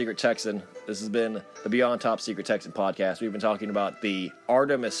Beyond Top Secret Texan. This has been the Beyond Top Secret Texan podcast. We've been talking about the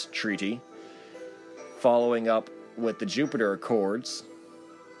Artemis Treaty, following up with the Jupiter Accords,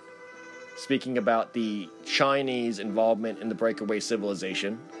 speaking about the Chinese involvement in the breakaway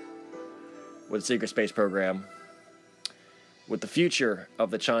civilization with the secret space program, with the future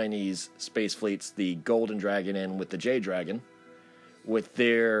of the Chinese space fleets, the Golden Dragon and with the Jade Dragon, with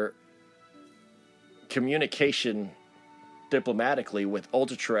their communication diplomatically with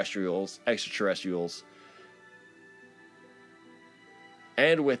ultra-terrestrials, extraterrestrials,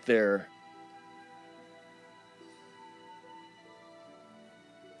 and with their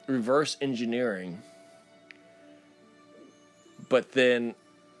reverse engineering, but then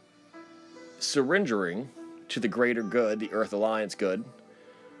surrendering to the greater good, the Earth Alliance good,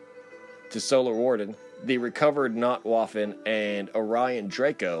 to Solar Warden, the recovered Notwaffen and Orion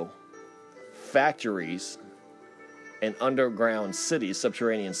Draco factories and underground cities,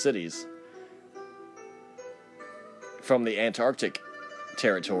 subterranean cities, from the Antarctic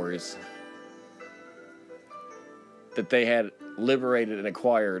territories that they had liberated and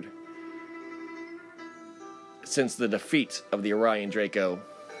acquired since the defeat of the Orion Draco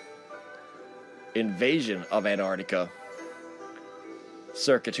invasion of Antarctica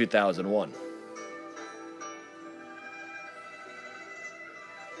circa 2001.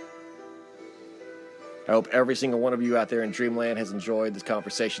 I hope every single one of you out there in Dreamland has enjoyed this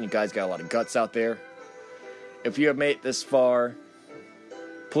conversation. You guys got a lot of guts out there. If you have made it this far,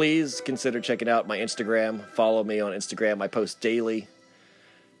 please consider checking out my Instagram. Follow me on Instagram. I post daily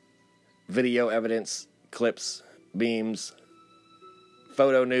video evidence, clips, memes,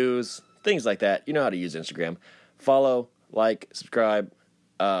 photo news, things like that. You know how to use Instagram. Follow, like, subscribe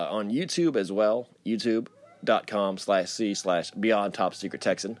on YouTube as well. YouTube.com/C/Beyond Top Secret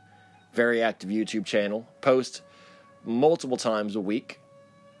Texan. Very active YouTube channel. Post multiple times a week.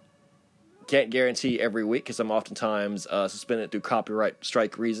 Can't guarantee every week because I'm oftentimes suspended through copyright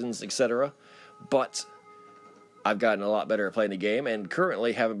strike reasons, etc. But I've gotten a lot better at playing the game and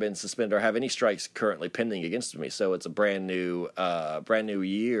currently haven't been suspended or have any strikes currently pending against me. So it's a brand new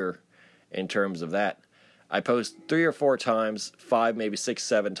year in terms of that. I post 3 or 4 times, 5, maybe 6,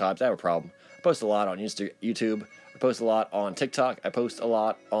 7 times. I have a problem. I post a lot on YouTube. post a lot on TikTok. I post a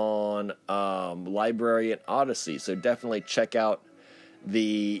lot on Library and Odyssey. So definitely check out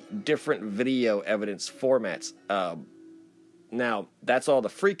the different video evidence formats. Now, that's all the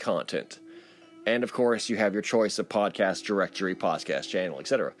free content. And, of course, you have your choice of podcast directory, podcast channel,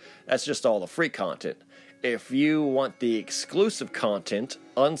 etc. That's just all the free content. If you want the exclusive content,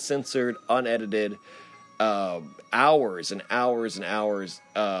 uncensored, unedited, hours and hours and hours,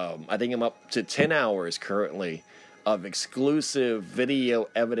 I think I'm up to 10 hours currently of exclusive video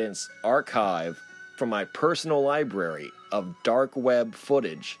evidence archive from my personal library of dark web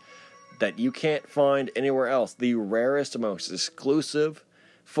footage that you can't find anywhere else. The rarest, most exclusive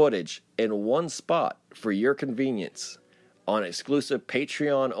footage in one spot for your convenience on exclusive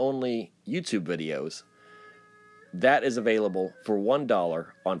Patreon-only YouTube videos. That is available for $1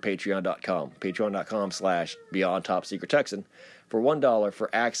 on Patreon.com. Patreon.com/Beyond Top Secret Texan. For $1 for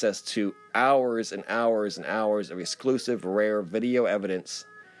access to hours and hours and hours of exclusive, rare video evidence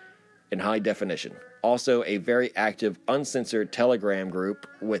in high definition. Also, a very active, uncensored Telegram group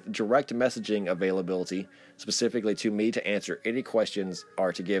with direct messaging availability specifically to me to answer any questions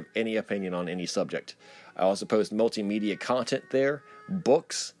or to give any opinion on any subject. I also post multimedia content there,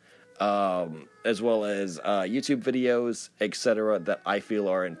 books, as well as YouTube videos, etc., that I feel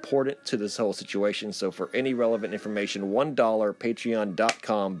are important to this whole situation. So for any relevant information, $1,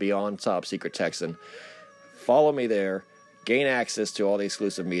 Patreon.com, Beyond Top Secret Texan. Follow me there. Gain access to all the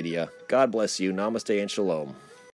exclusive media. God bless you. Namaste and shalom.